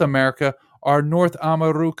South America are North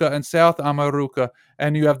Amaruca and South Amaruca,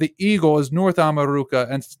 and you have the eagle is North Amaruca,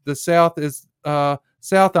 and the South is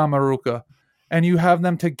South Amaruca, and you have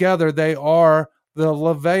them together. They are the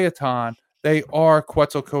Leviathan. They are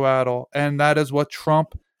Quetzalcoatl, and that is what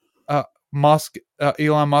Trump,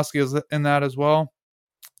 Elon Musk is in that as well.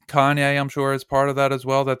 Kanye, I'm sure, is part of that as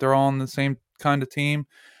well, that they're all on the same kind of team.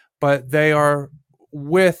 But they are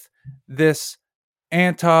with this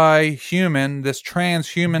anti-human, this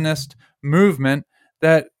transhumanist movement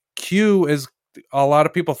that Q is, a lot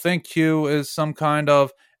of people think Q is some kind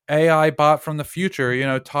of AI bot from the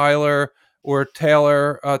future, Tyler or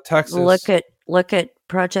Taylor, Texas. Look at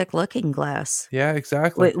Project Looking Glass. Yeah,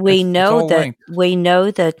 exactly. We know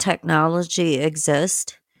the technology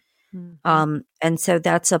exists. And so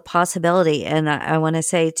that's a possibility. And I want to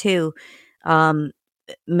say too,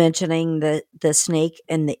 mentioning the snake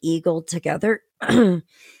and the eagle together,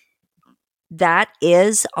 that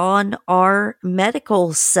is on our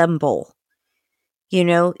medical symbol.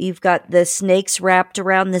 You've got the snakes wrapped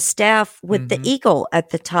around the staff with the eagle at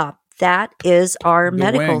the top. That is our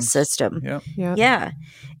medical system. Yep. Yeah.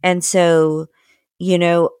 And so,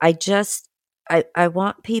 I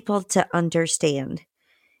want people to understand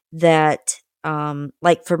that,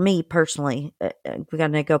 like for me personally, we're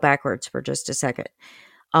going to go backwards for just a second.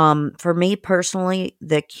 For me personally,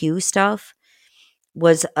 the Q stuff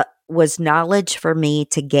was knowledge for me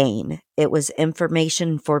to gain. It was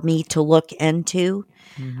information for me to look into.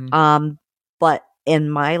 But in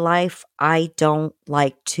my life, I don't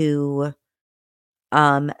like to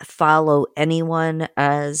follow anyone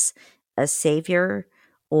as a savior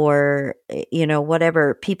or,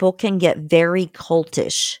 whatever. People can get very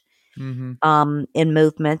cultish in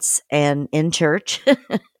movements and in church,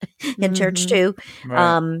 in church too,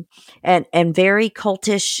 Right. and very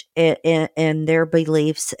cultish in their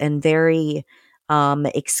beliefs and very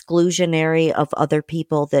exclusionary of other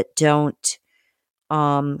people that don't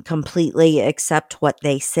completely accept what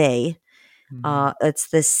they say. It's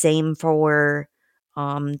the same for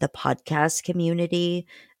the podcast community.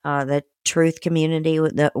 the truth community,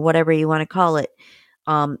 whatever you want to call it,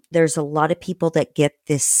 there's a lot of people that get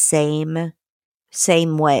this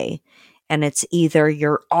same way. And it's either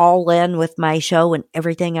you're all in with my show and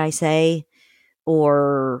everything I say,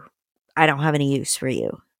 or I don't have any use for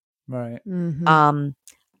you. Right.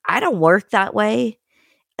 I don't work that way.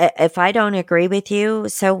 If I don't agree with you,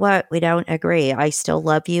 so what? We don't agree. I still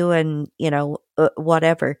love you and,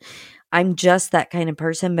 whatever. I'm just that kind of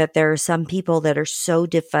person, but there are some people that are so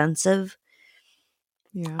defensive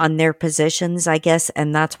on their positions, I guess.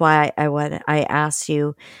 And that's why I asked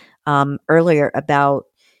you earlier about,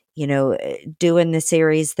 doing the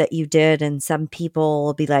series that you did. And some people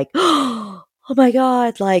will be like, oh my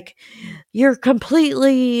God, like you're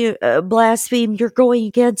completely blaspheme. You're going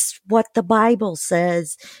against what the Bible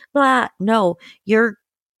says. Blah. No,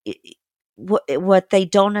 what they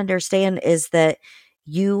don't understand is that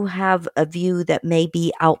you have a view that may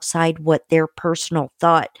be outside what their personal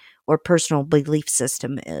thought or personal belief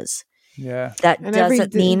system is. Yeah. That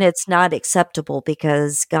doesn't mean it's not acceptable,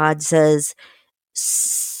 because God says,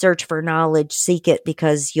 search for knowledge, seek it,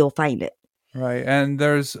 because you'll find it. Right. And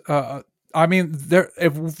there's,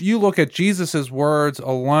 if you look at Jesus's words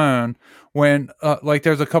alone, when,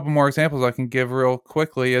 there's a couple more examples I can give real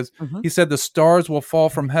quickly, is he said, the stars will fall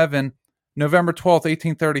from heaven. November 12th,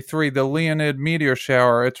 1833, the Leonid meteor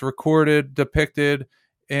shower, it's recorded, depicted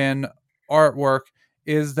in artwork,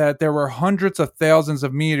 is that there were hundreds of thousands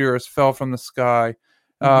of meteors fell from the sky.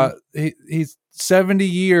 He's 70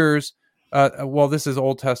 years, this is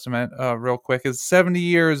Old Testament, real quick, is 70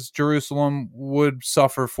 years Jerusalem would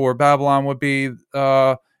suffer for. Babylon would be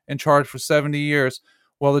in charge for 70 years.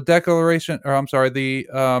 Well, the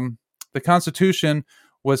Constitution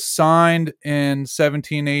was signed in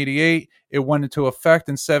 1788. It went into effect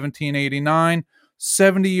in 1789.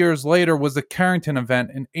 70 years later was the Carrington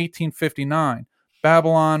event in 1859.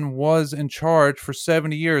 Babylon was in charge for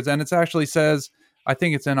 70 years. And it actually says, I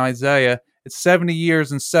think it's in Isaiah, it's 70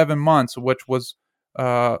 years and 7 months, which was,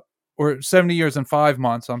 or 70 years and 5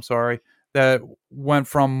 months, I'm sorry, that went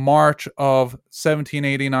from March of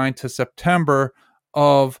 1789 to September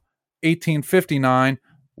of 1859.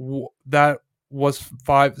 That was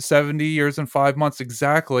 70 years and 5 months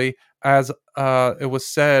exactly, as it was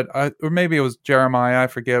said, or maybe it was Jeremiah, I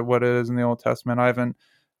forget what it is in the Old Testament. I haven't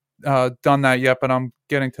done that yet, but I'm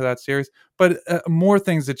getting to that series. But more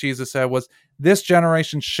things that Jesus said was, this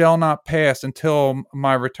generation shall not pass until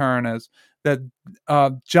my return is. That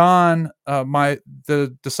John,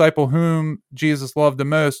 the disciple whom Jesus loved the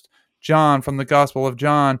most, John from the Gospel of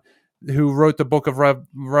John, who wrote the book of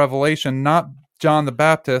Revelation, not John the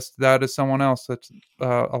Baptist, that is someone else that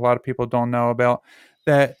a lot of people don't know about,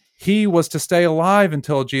 that he was to stay alive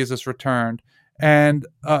until Jesus returned. And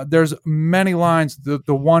there's many lines.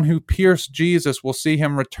 The one who pierced Jesus will see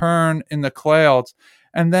him return in the clouds.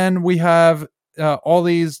 And then we have all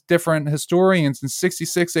these different historians in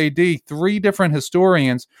 66 AD. 3 different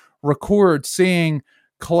historians record seeing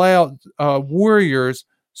cloud warriors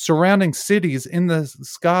surrounding cities in the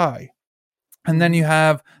sky. And then you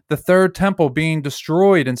have the third temple being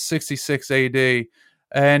destroyed in 66 AD.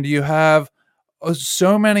 And you have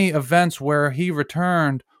so many events where he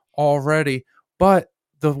returned already. But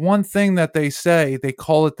the one thing that they say, they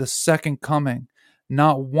call it the second coming.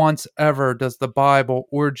 Not once ever does the Bible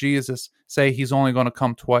or Jesus say he's only going to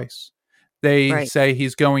come twice. They say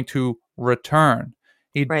he's going to return.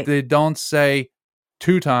 They don't say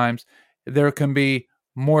 2 times. There can be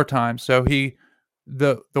more times. So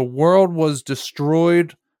the world was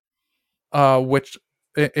destroyed, which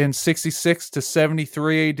in 66 to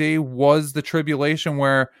 73 AD was the tribulation,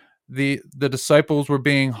 where the disciples were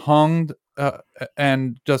being hung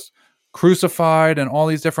and just crucified in all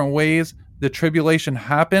these different ways. The tribulation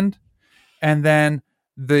happened, and then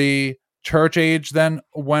the church age then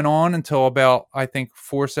went on until about, I think,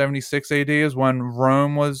 476 AD is when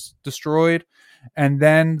Rome was destroyed. And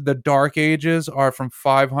then the Dark Ages are from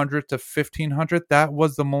 500 to 1500. That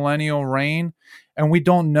was the millennial reign. And we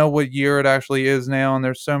don't know what year it actually is now. And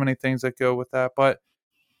there's so many things that go with that. But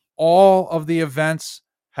all of the events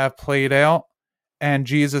have played out, and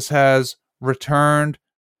Jesus has returned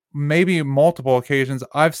maybe multiple occasions.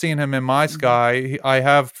 I've seen him in my sky. I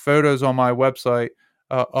have photos on my website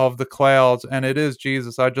of the clouds, and it is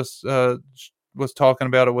Jesus. I just was talking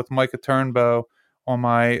about it with Micah Turnbow on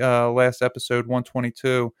my last episode,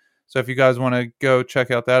 122. So if you guys want to go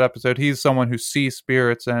check out that episode, he's someone who sees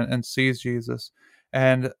spirits and sees Jesus.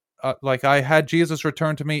 And I had Jesus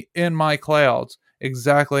return to me in my clouds,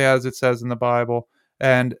 exactly as it says in the Bible.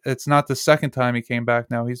 And it's not the second time he came back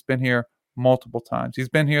now. He's been here multiple times. He's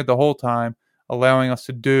been here the whole time, allowing us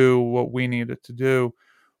to do what we needed to do.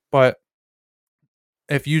 But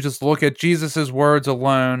if you just look at Jesus's words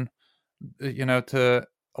alone, to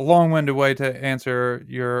a long-winded way to answer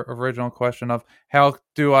your original question of how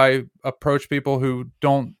do I approach people who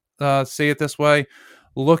don't see it this way,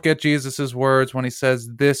 look at Jesus's words when he says,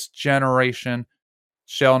 "This generation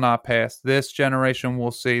shall not pass. This generation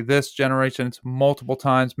will see. This generation," it's multiple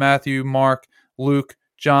times. Matthew, Mark, Luke,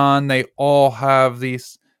 John, they all have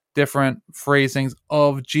these different phrasings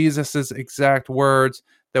of Jesus's exact words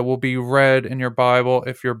that will be read in your Bible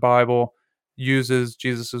if your Bible uses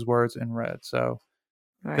Jesus's words in red. So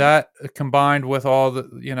that combined with all the,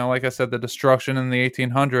 like I said, the destruction in the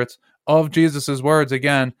 1800s of Jesus's words,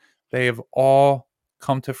 again, they have all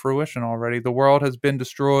come to fruition already. The world has been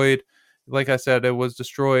destroyed. Like I said, it was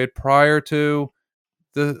destroyed prior to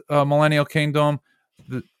the millennial kingdom,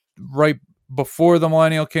 right before the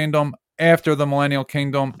millennial kingdom, after the millennial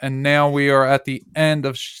kingdom, and now we are at the end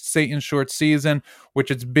of Satan's short season,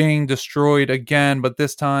 which it's being destroyed again, but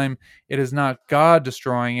this time it is not God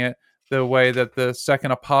destroying it the way that the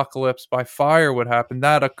second apocalypse by fire would happen.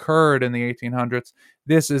 That occurred in the 1800s.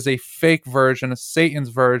 This is a fake version, a Satan's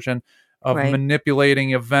version of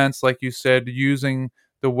manipulating events, like you said, using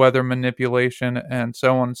the weather manipulation and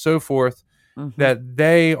so on and so forth, that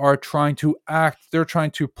they are trying to they're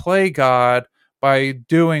trying to play God by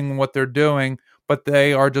doing what they're doing, but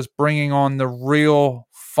they are just bringing on the real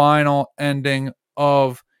final ending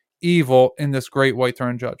of evil in this great white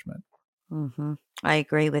throne judgment. I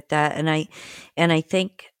agree with that, and I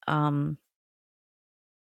think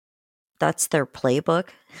that's their playbook.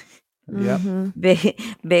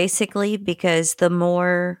 Basically, because the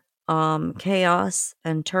more chaos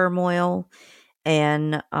and turmoil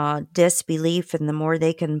and disbelief, and the more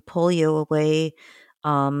they can pull you away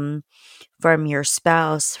from your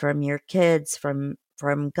spouse, from your kids, from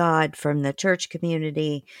God, from the church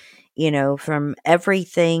community, from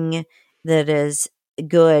everything that is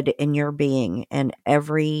good in your being, and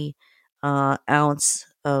every ounce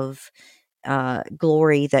of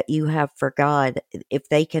glory that you have for God, if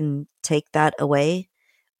they can take that away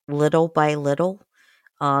little by little,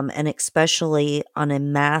 and especially on a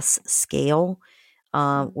mass scale,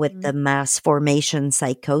 with the mass formation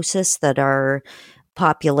psychosis that our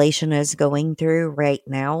population is going through right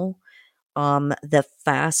now, the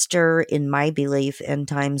faster, in my belief, end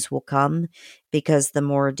times will come, because the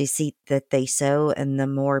more deceit that they sow and the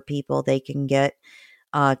more people they can get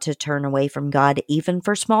to turn away from God, even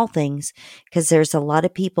for small things, because there's a lot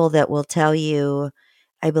of people that will tell you,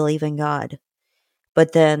 "I believe in God,"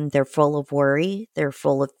 but then they're full of worry, they're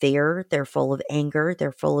full of fear, they're full of anger,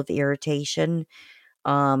 they're full of irritation.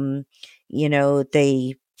 They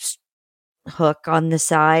hook on the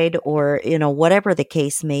side, or whatever the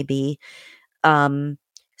case may be.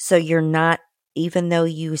 So you're not, even though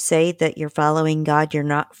you say that you're following God, you're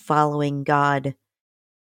not following God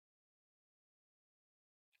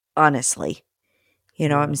honestly. You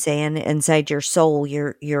know what I'm saying? Inside your soul,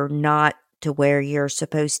 you're not to where you're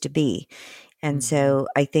supposed to be. And so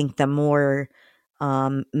I think the more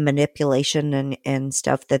manipulation and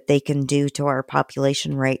stuff that they can do to our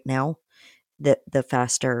population right now, the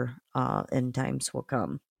faster end times will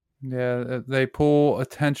come. Yeah, they pull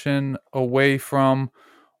attention away from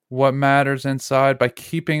what matters inside by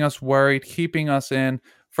keeping us worried, keeping us in,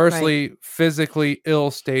 firstly, physically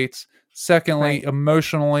ill states, secondly,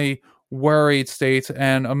 emotionally worried states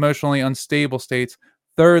and emotionally unstable states,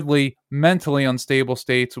 thirdly, mentally unstable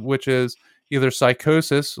states, which is either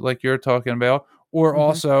psychosis, like you're talking about, or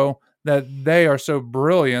also that they are so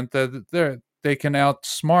brilliant that they can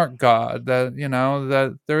outsmart God, that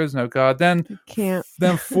that there is no God. Then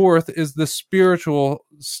fourth is the spiritual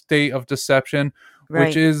state of deception,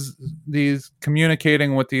 which is these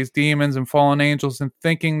communicating with these demons and fallen angels and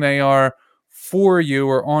thinking they are for you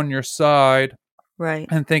or on your side,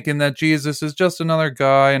 and thinking that Jesus is just another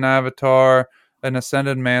guy, an avatar, an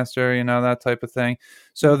ascended master, that type of thing.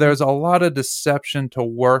 So there's a lot of deception to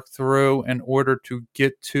work through in order to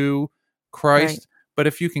get to Christ. But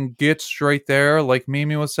if you can get straight there, like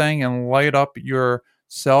Mimi was saying, and light up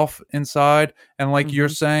yourself inside, and like you're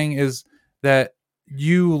saying, is that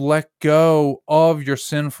you let go of your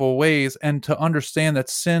sinful ways, and to understand that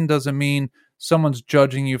sin doesn't mean someone's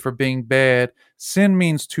judging you for being bad. Sin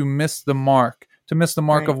means to miss the mark. To miss the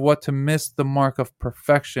mark of what? To miss the mark of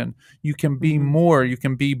perfection. You can be more, you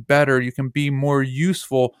can be better, you can be more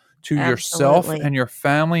useful to yourself and your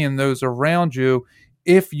family and those around you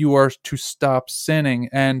if you are to stop sinning.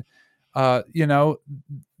 And I'm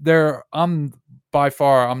by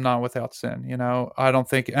far, I'm not without sin. I don't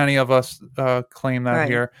think any of us claim that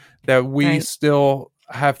here, that we still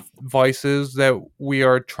have vices that we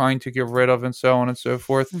are trying to get rid of and so on and so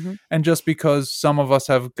forth. Mhm. And just because some of us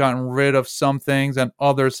have gotten rid of some things and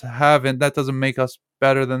others haven't, that doesn't make us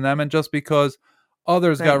better than them. And just because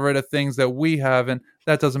others got Right. rid of things that we haven't,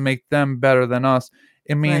 that doesn't make them better than us.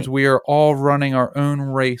 It means Right. we are all running our own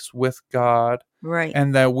race with God, Right.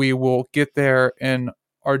 and that we will get there in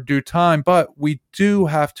our due time. But we do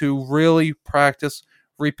have to really practice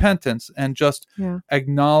repentance and just Yeah.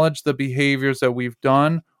 acknowledge the behaviors that we've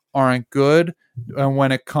done aren't good. And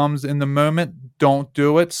when it comes in the moment, don't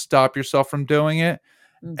do it. Stop yourself from doing it.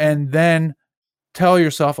 Mhm. And then tell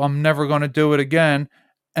yourself, I'm never going to do it again.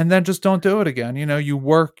 And then just don't do it again. You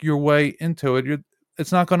work your way into it.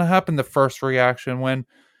 It's not going to happen the first reaction when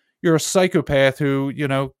you're a psychopath who,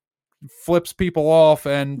 flips people off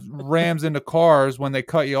and rams into cars when they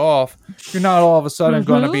cut you off. You're not all of a sudden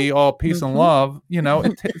going to Mhm. be all peace and Mhm. love.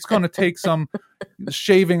 It's going to take some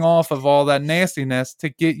shaving off of all that nastiness to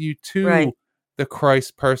get you to Right. the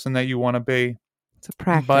Christ person that you want to be. It's a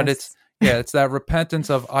practice. But it's that repentance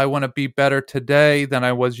of, I want to be better today than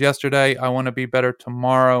I was yesterday. I want to be better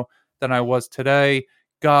tomorrow than I was today.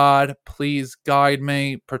 God, please guide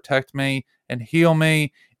me, protect me, and heal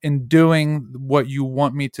me in doing what you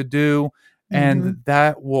want me to do. And Mhm.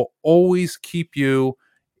 that will always keep you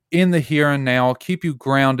in the here and now, keep you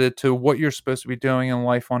grounded to what you're supposed to be doing in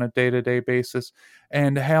life on a day-to-day basis.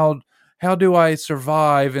 And how do I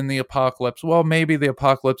survive in the apocalypse? Well, maybe the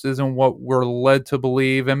apocalypse isn't what we're led to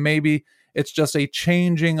believe, and maybe it's just a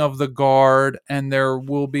changing of the guard, and there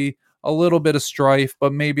will be a little bit of strife,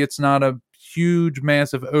 but maybe it's not a huge,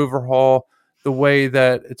 massive overhaul the way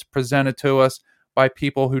that it's presented to us by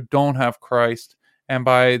people who don't have Christ, and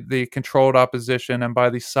by the controlled opposition, and by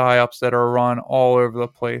the psyops that are run all over the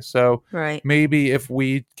place. So Right. maybe if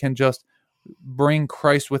we can just bring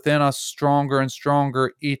Christ within us stronger and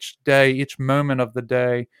stronger each day, each moment of the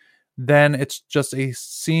day, then it's just a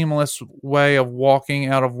seamless way of walking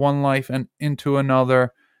out of one life and into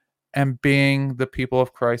another, and being the people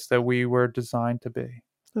of Christ that we were designed to be.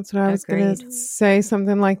 That's what I was going Agreed. to say,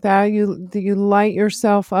 something like that. You light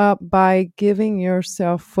yourself up by giving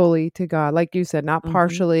yourself fully to God. Like you said, not Mhm.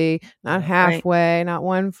 partially, not Right. halfway, not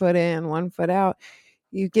 1 foot in, 1 foot out.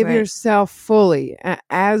 You give Right. yourself fully,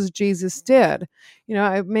 as Jesus did.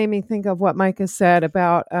 It made me think of what Micah said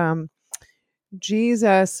about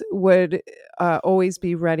Jesus would always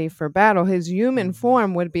be ready for battle. His human Mhm.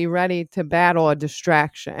 form would be ready to battle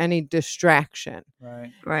any distraction.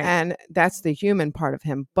 Right. Right. And that's the human part of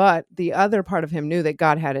him. But the other part of him knew that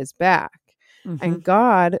God had his back. Mhm. And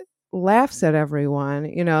God laughs at everyone,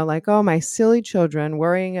 like, oh, my silly children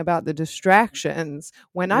worrying about the distractions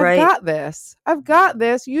when I've Right. got this. I've got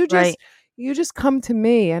this. Right. You just come to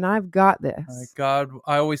me and I've got this. God,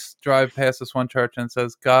 I always drive past this one church and it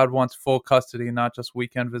says God wants full custody, not just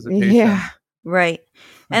weekend visitation. Yeah. Right.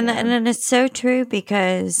 And Yeah. and it's so true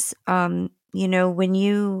because when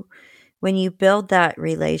you build that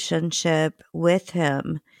relationship with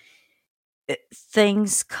him,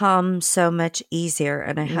 things come so much easier.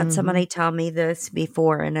 And I had Mhm. somebody tell me this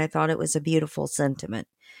before, and I thought it was a beautiful sentiment.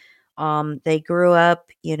 They grew up,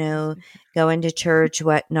 going to church,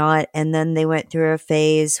 whatnot, and then they went through a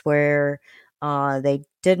phase where they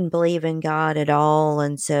didn't believe in God at all.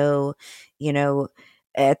 And so,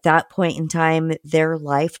 at that point in time, their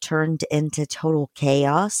life turned into total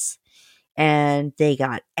chaos. And they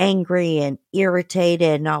got angry and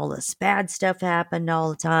irritated, and all this bad stuff happened all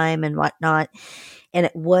the time and whatnot. And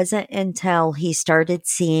it wasn't until he started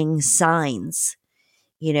seeing signs,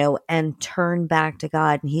 and turned back to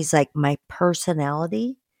God. And he's like, my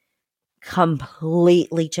personality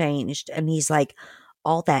completely changed. And he's like,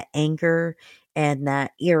 all that anger and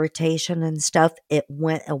that irritation and stuff, it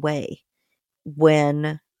went away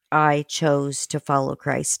when I chose to follow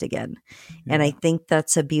Christ again. And I Yeah. think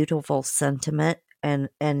that's a beautiful sentiment, and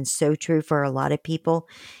so true for a lot of people,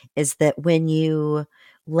 is that when you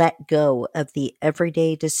let go of the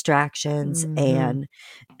everyday distractions Mhm.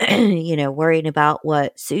 and worrying about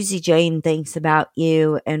what Susie Jane thinks about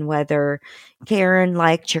you, and whether Karen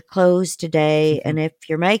liked your clothes today, and if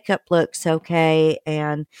your makeup looks okay,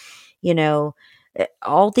 and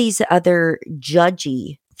all these other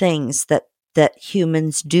judgy things that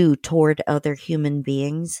humans do toward other human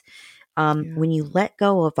beings. Yeah. When you let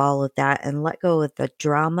go of all of that and let go of the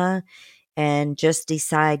drama and just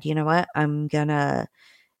decide, you know what, I'm gonna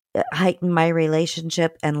heighten my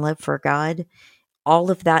relationship and live for God,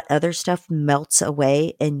 all of that other stuff melts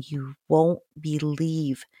away, and you won't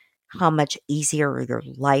believe how much easier your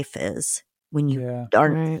life is when you Yeah.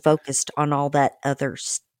 aren't Right. focused on all that other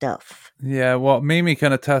stuff. stuff. Yeah, well, Mimi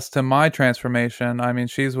can attest to my transformation. I mean,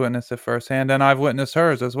 she's witnessed it firsthand, and I've witnessed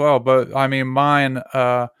hers as well. But I mean, mine,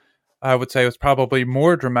 I would say, was probably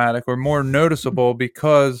more dramatic or more noticeable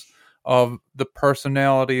because of the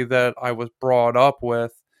personality that I was brought up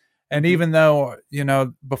with. And Mhm. even though,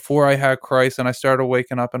 before I had Christ and I started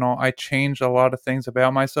waking up and all, I changed a lot of things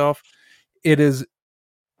about myself. It is,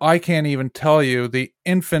 I can't even tell you the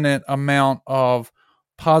infinite amount of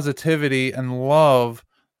positivity and love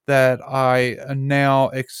that I now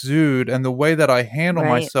exude, and the way that I handle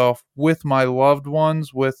Right. myself with my loved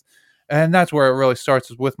ones, and that's where it really starts,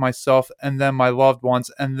 is with myself and then my loved ones,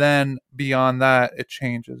 and then beyond that it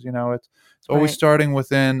changes. It's always Right. starting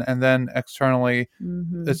within, and then externally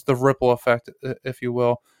Mhm. it's the ripple effect, if you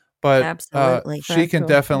will. But Absolutely. she can Fractal.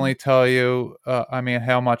 definitely tell you, I mean,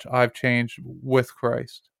 how much I've changed with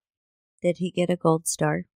Christ. Did he get a gold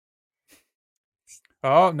star?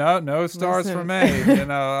 Oh, no stars for Listen.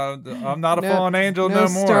 me. I'm not a fallen angel no no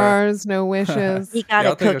more. stars, no wishes. He got Yeah, a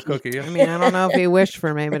I'll take a cookie. cookie. I mean, I don't know if he wished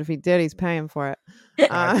for me, but if he did, he's paying for it.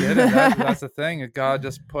 I didn't. That's the thing. God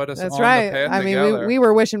just put us That's on right. the path I mean, together. we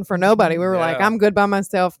were wishing for nobody. We were like, Yeah. I'm good by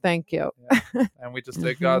myself. Thank you. Yeah. And we just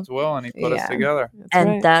did Mhm. God's will, and He put us Yeah. together. That's And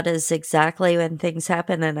right. that is exactly when things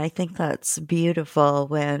happen. And I think that's beautiful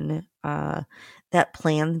when that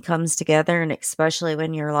plan comes together. And especially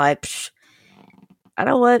when you're like, "Psh, I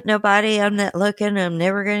don't want nobody. I'm not looking. I'm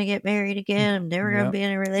never going to get married again. I'm never going to Yep. be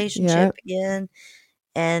in a relationship again."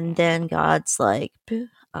 And then God's like,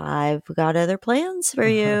 I've got other plans for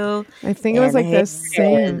you. I think it was And like here the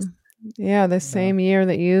it is. same year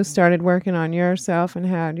that you started working on yourself and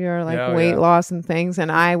had your like Yeah, weight yeah. loss and things.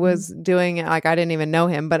 And I was doing it like I didn't even know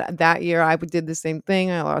him, but that year I did the same thing.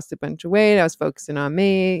 I lost a bunch of weight. I was focusing on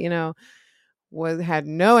me, had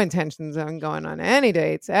no intentions on going on any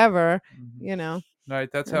dates ever, Mhm. Right.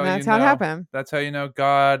 That's and how that's you how it know. happened. That's how you know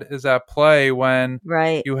God is at play, when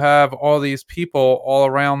Right. you have all these people all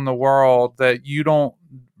around the world that you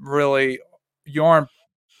aren't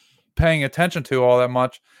paying attention to all that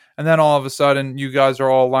much, and then all of a sudden you guys are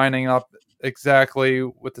all lining up exactly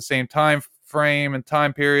with the same time frame and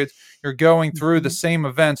time periods. You're going through the Mhm. same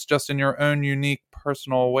events, just in your own unique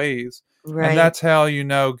personal ways. Right. And that's how you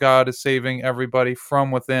know God is saving everybody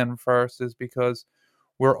from within first, is because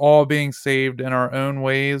we're all being saved in our own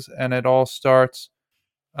ways, and it all starts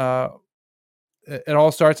uh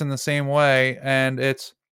in the same way. And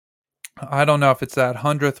I don't know if it's that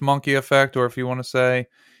 100th monkey effect, or if you want to say,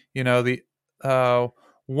 the uh,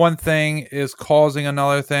 one thing is causing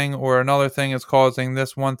another thing, or another thing is causing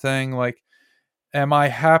this one thing. Like, am I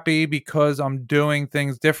happy because I'm doing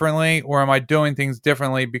things differently, or am I doing things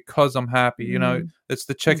differently because I'm happy? Mhm. It's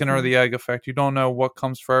the chicken or Mhm. the egg effect. You don't know what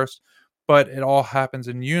comes first, but it all happens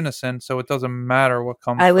in unison, so it doesn't matter what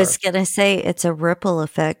comes I was first. going to say it's a ripple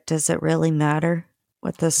effect. Does it really matter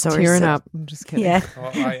what the source Tearing of- up. I'm just kidding. Yeah.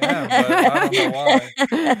 Well, I am, but I don't know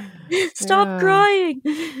why. Stop Yeah. crying.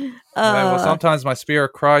 Well, sometimes my spirit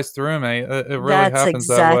cries through me. It really That's happens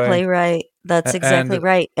that way. exactly right. That's exactly And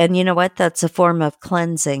right. And you know what? That's a form of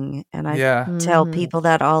cleansing. And I yeah, tell Mhm. people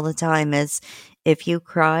that all the time is if you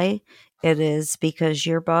cry, it is because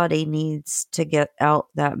your body needs to get out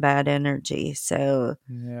that bad energy. So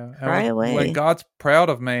yeah. cry And when away. God's proud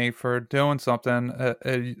of me for doing something,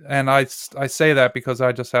 and I say that because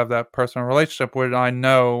I just have that personal relationship where I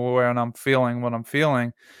know when I'm feeling what I'm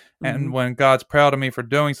feeling. And Mhm. when God's proud of me for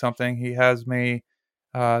doing something, He has me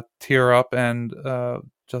tear up, and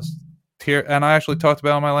just tear. And I actually talked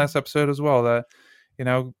about in my last episode as well that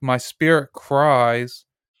my spirit cries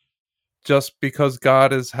just because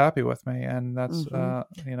God is happy with me, and that's Mhm.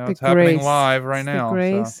 The it's happening grace. live right It's now. the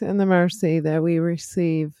grace and the mercy that we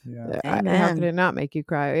receive. Yeah. How could Amen. it not make you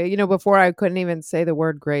cry? Before I couldn't even say the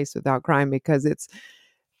word grace without crying, because it's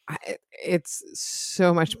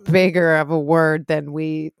so much bigger of a word than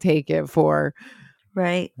we take it for.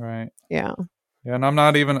 Right. Right. Yeah. Yeah, and I'm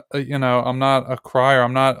not even, I'm not a crier.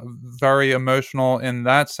 I'm not very emotional in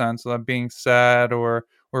that sense, of being sad or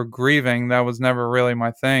grieving. That was never really my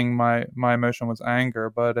thing. My emotion was anger,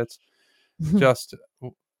 but it's just,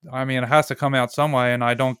 I mean, it has to come out some way, and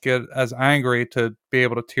I don't get as angry to be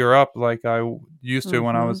able to tear up like I used to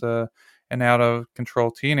when I was an out of control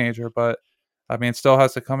teenager. But I mean, it still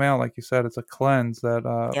has to come out, like you said. It's a cleanse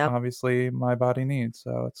that Yep. obviously my body needs,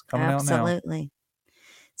 so it's coming out now. Absolutely.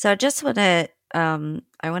 So I just want to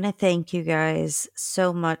I want to thank you guys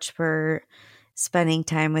so much for spending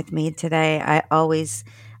time with me today. I always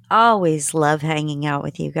love hanging out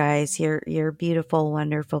with you guys. You're beautiful,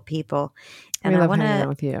 wonderful people. And We I love want hanging out to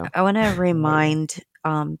with you. I want to remind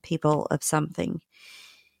people of something.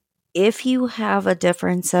 If you have a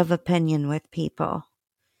difference of opinion with people,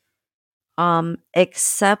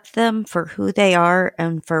 Accept them for who they are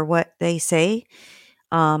and for what they say.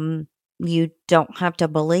 You don't have to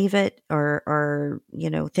believe it or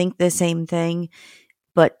think the same thing,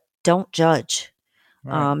 but don't judge.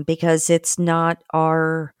 Right. Because it's not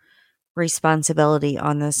our responsibility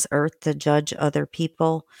on this earth to judge other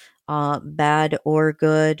people, bad or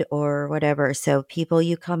good or whatever. So people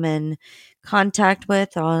you come in contact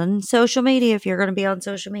with on social media, if you're going to be on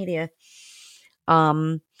social media,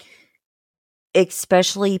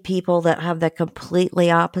 especially people that have the completely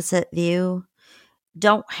opposite view,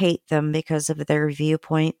 don't hate them because of their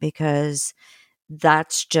viewpoint, because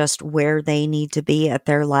that's just where they need to be at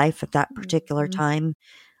their life at that particular Mhm. time.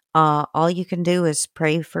 All you can do is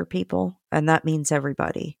pray for people, and that means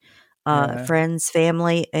everybody, Yeah. friends,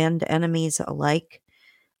 family, and enemies alike.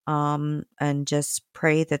 And just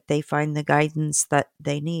pray that they find the guidance that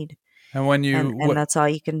they need, And when you and that's all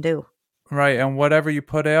you can do. right, and whatever you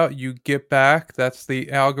put out, you get back. That's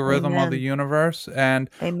the algorithm of the Amen. universe. And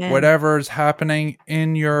Amen. whatever is happening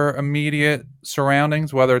in your immediate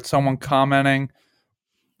surroundings, whether it's someone commenting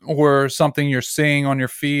or something you're seeing on your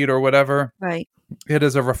feed or whatever, Right. it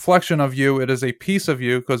is a reflection of you. It is a piece of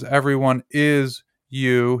you, because everyone is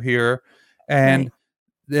you here. And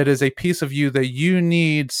it is a piece of you that you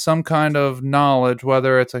need some kind of knowledge,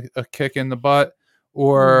 whether it's a kick in the butt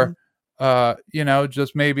or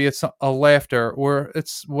just maybe it's a laughter, or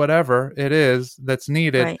it's whatever it is that's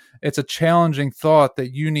needed. Right. It's a challenging thought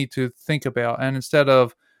that you need to think about. And instead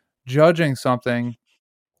of judging something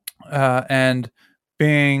and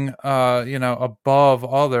being above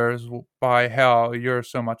others by how you're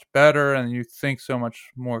so much better and you think so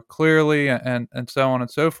much more clearly, and so on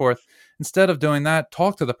and so forth, instead of doing that,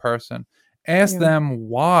 talk to the person, ask Yeah. them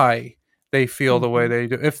why they feel the way Mhm. they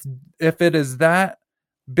do. If it is that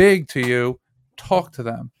big to you, talk to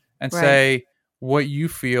them and Right. say what you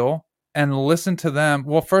feel, and listen to them.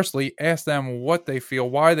 Well, firstly, ask them what they feel,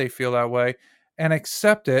 why they feel that way, and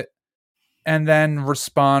accept it, and then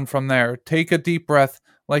respond from there. Take a deep breath,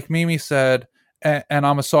 like Mimi said. And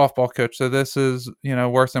I'm a softball coach, so this is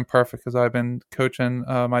worse than perfect, because I've been coaching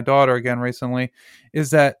my daughter again recently. Is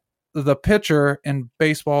that the pitcher in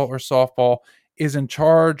baseball or softball is in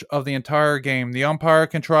charge of the entire game. The umpire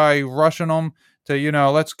can try rushing them to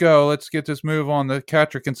let's go, let's get this move on. The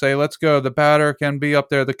catcher can say let's go. The batter can be up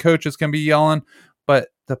there. The coaches can be yelling, but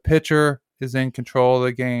the pitcher is in control of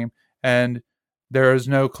the game. And there is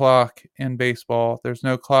no clock in baseball. There's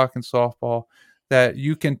no clock in softball. That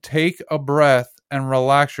you can take a breath and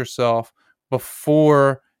relax yourself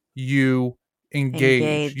before you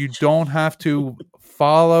engage. You don't have to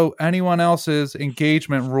follow anyone else's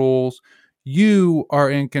engagement rules. You are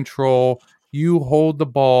in control. You hold the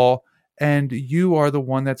ball, and you are the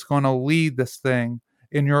one that's going to lead this thing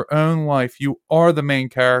in your own life. You are the main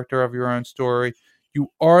character of your own story.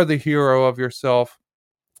 You are the hero of yourself.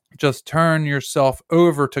 Just turn yourself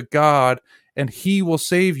over to God, and He will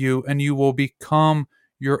save you, and you will become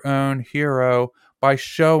your own hero by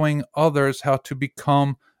showing others how to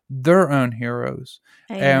become their own heroes.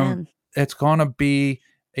 And Amen. it's going to be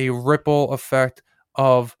a ripple effect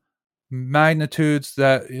of magnitudes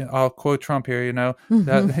that, I'll quote Trump here,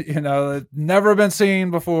 that never been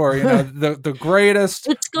seen before. The greatest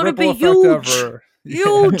It's gonna ripple be effect huge. ever.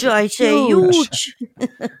 Huge, I say huge.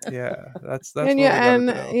 Yeah, that's And what we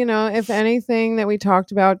gotta do. if anything that we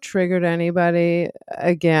talked about triggered anybody,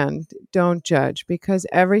 again, don't judge, because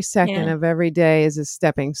every second Yeah. of every day is a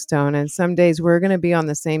stepping stone. And some days we're going to be on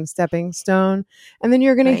the same stepping stone, and then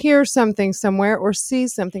you're going Right. to hear something somewhere or see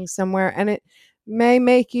something somewhere, and it may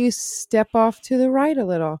make you step off to the right a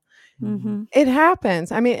little. Mm-hmm. It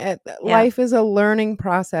happens. I mean, life is a learning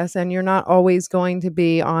process, and you're not always going to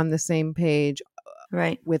be on the same page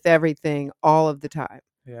Right. with everything all of the time.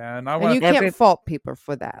 Yeah, and I And want you to can't fault people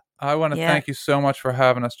for that. Yeah. thank you so much for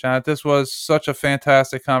having us, Janet. This was such a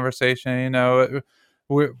fantastic conversation.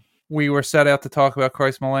 We were set out to talk about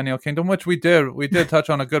Christ's millennial kingdom, which we did. We did touch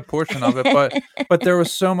on a good portion of it, but there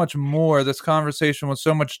was so much more. This conversation was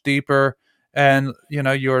so much deeper. And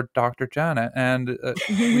you're Dr. Janet, and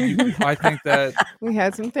I think that We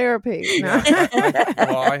had some therapy. yeah,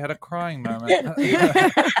 I had a crying moment. We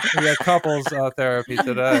had couples therapy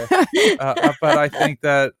today, but I think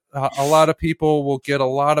that a lot of people will get a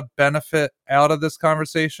lot of benefit out of this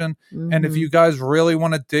conversation. And if Mhm. you guys really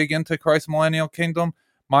want to dig into Christ's millennial kingdom,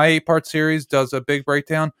 my 8-part series does a big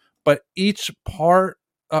breakdown. But each part,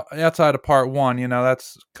 outside of part 1,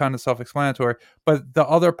 that's kind of self-explanatory. But the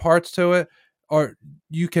other parts to it are,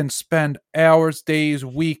 you can spend hours, days,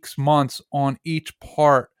 weeks, months on each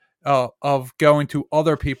part, of going to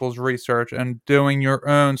other people's research and doing your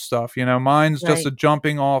own stuff. Mine's just Right. a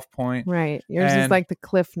jumping off point. Right. Yours is And like the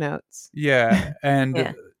Cliff Notes. yeah,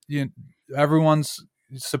 and Yeah. everyone's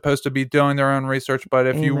supposed to be doing their own research. But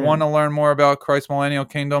if you Amen. want to learn more about Christ's millennial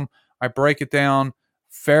kingdom, I break it down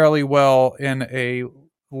fairly well in a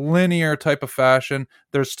linear type of fashion.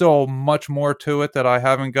 There's still much more to it that I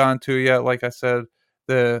haven't gotten to yet. Like I said,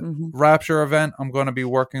 the Mhm. rapture event, I'm going to be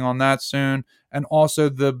working on that soon, and also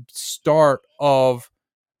the start of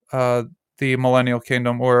the millennial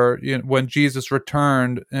kingdom, or when Jesus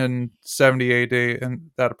returned in 70 AD,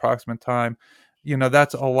 in that approximate time.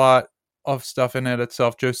 That's a lot of stuff in it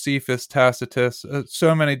itself. Josephus, Tacitus,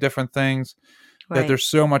 so many different things that Right. there's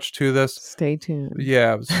so much to this. Stay tuned.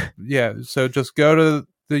 Yeah, so just go to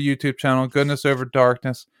the YouTube channel, Goodness Over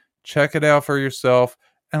Darkness, check it out for yourself,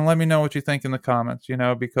 and let me know what you think in the comments,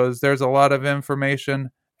 because there's a lot of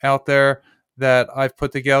information out there that I've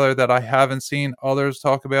put together that I haven't seen others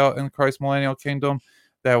talk about in Christ's millennial kingdom,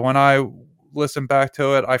 that when I listen back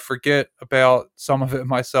to it, I forget about some of it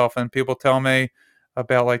myself. And people tell me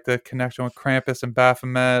about like the connection with Krampus and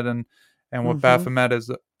Baphomet, and what Mhm. Baphomet is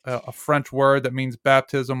a French word that means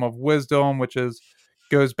baptism of wisdom, which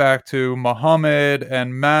goes back to Muhammad,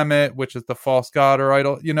 and Mamet, which is the false god or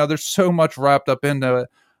idol. There's so much wrapped up into it.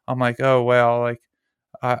 I'm like, oh wow, like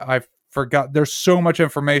I forgot. There's so much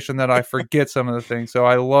information that I forget some of the things. So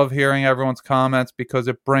I love hearing everyone's comments, because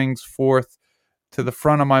it brings forth to the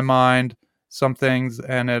front of my mind some things,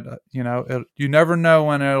 and you never know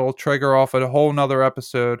when it'll trigger off a whole nother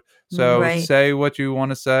episode. So Right. say what you want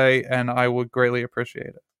to say, and I would greatly appreciate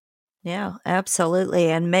it. Yeah, absolutely.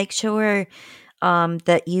 And make sure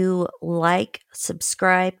that you like,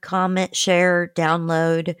 subscribe, comment, share,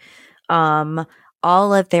 download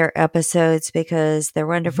all of their episodes, because they're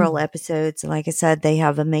wonderful episodes. And like I said, they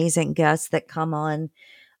have amazing guests that come on.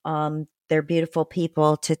 They're beautiful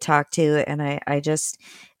people to talk to, and I just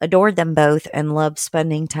adore them both and love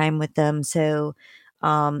spending time with them. So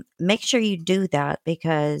make sure you do that,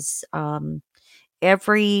 because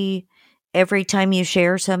every time you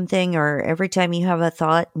share something, or every time you have a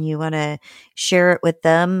thought and you want to share it with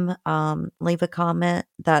them, leave a comment.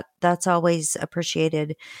 That's always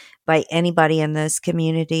appreciated by anybody in this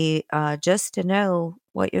community, just to know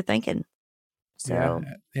what you're thinking. So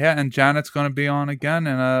Yeah, and Janet's going to be on again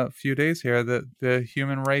in a few days here. The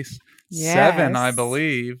Human Race 7, I Yes.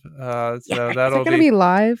 believe. So Is that'll it going to be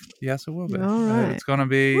live? Yes, it will be. All right. It's going to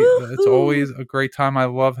be. Woo-hoo! It's always a great time. I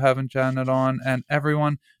love having Janet on, and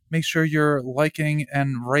everyone, make sure you're liking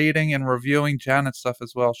and rating and reviewing Janet's stuff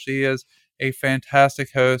as well. She is a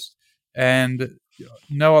fantastic host, and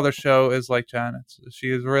no other show is like Janet's. She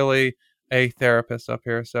is really a therapist up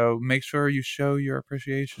here. So make sure you show your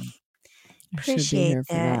appreciation. I should be appreciate here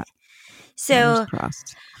for that. that. So Fingers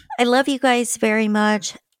crossed. I love you guys very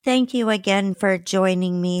much. Thank you again for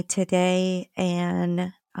joining me today.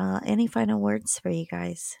 And any final words for you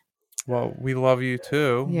guys? Well, we love you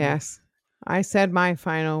too. Yes. I said my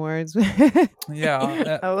final words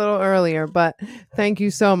Yeah. a little earlier, but thank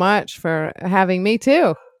you so much for having me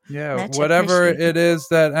too. Yeah. Much Whatever appreciated. it is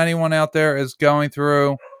that anyone out there is going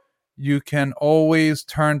through, you can always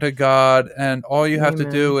turn to God, and all you have to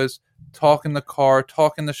Amen. do is talk in the car,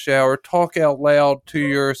 talk in the shower, talk out loud to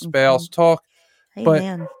your spouse, talk, but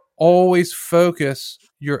Amen. always focus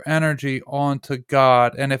your energy onto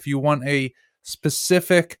God. And if you want a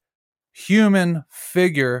specific human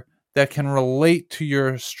figure that can relate to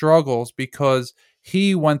your struggles, because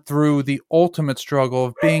he went through the ultimate struggle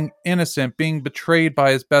of being innocent, being betrayed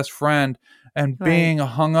by his best friend, and Right. being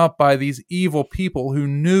hung up by these evil people who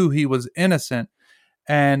knew he was innocent,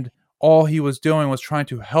 and all he was doing was trying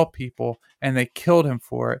to help people, and they killed him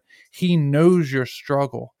for it. He knows your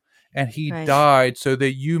struggle, and he Right. died so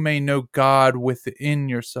that you may know God within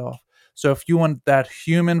yourself. So if you want that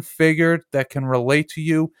human figure that can relate to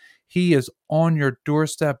you, he is on your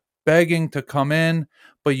doorstep begging to come in,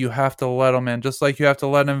 but you have to let him in. Just like you have to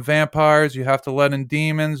let in vampires, you have to let in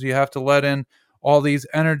demons, you have to let in all these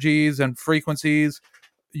energies and frequencies.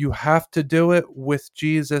 You have to do it with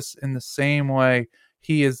Jesus in the same way.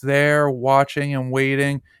 He is there watching and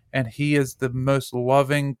waiting, and he is the most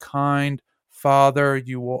loving, kind Father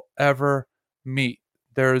you will ever meet.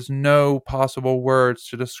 There is no possible words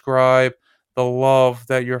to describe the love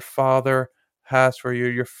that your Father has for you.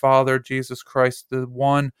 Your Father, Jesus Christ, the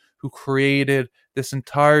one who created this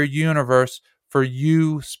entire universe for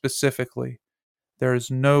you specifically. There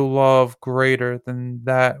is no love greater than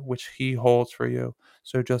that which he holds for you.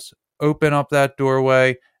 So just open up that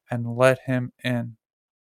doorway and let him in.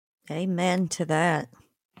 Amen to that.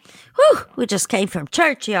 Whew, we just came from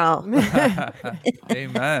church, y'all.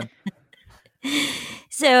 Amen.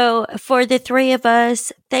 So, for the three of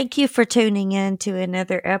us, thank you for tuning in to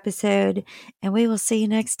another episode, and we will see you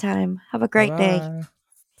next time. Have a great day. Bye-bye.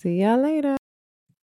 See y'all later.